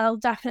 Yeah, well, I'll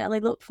definitely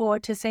look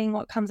forward to seeing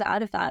what comes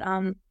out of that.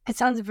 It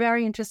sounds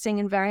very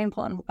interesting and very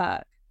important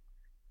work.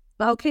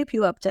 I'll keep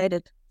you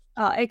updated.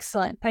 Oh,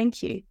 excellent.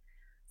 Thank you.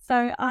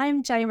 So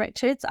I'm Jane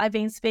Richards. I've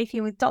been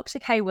speaking with Dr.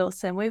 Kay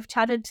Wilson. We've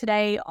chatted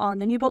today on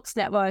the New Books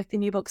Network, the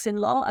New Books in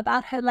Law,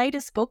 about her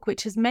latest book,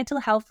 which is Mental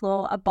Health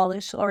Law,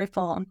 Abolish or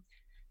Reform.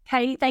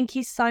 Kay, thank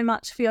you so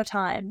much for your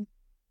time.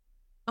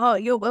 Oh,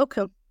 you're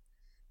welcome.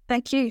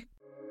 Thank you.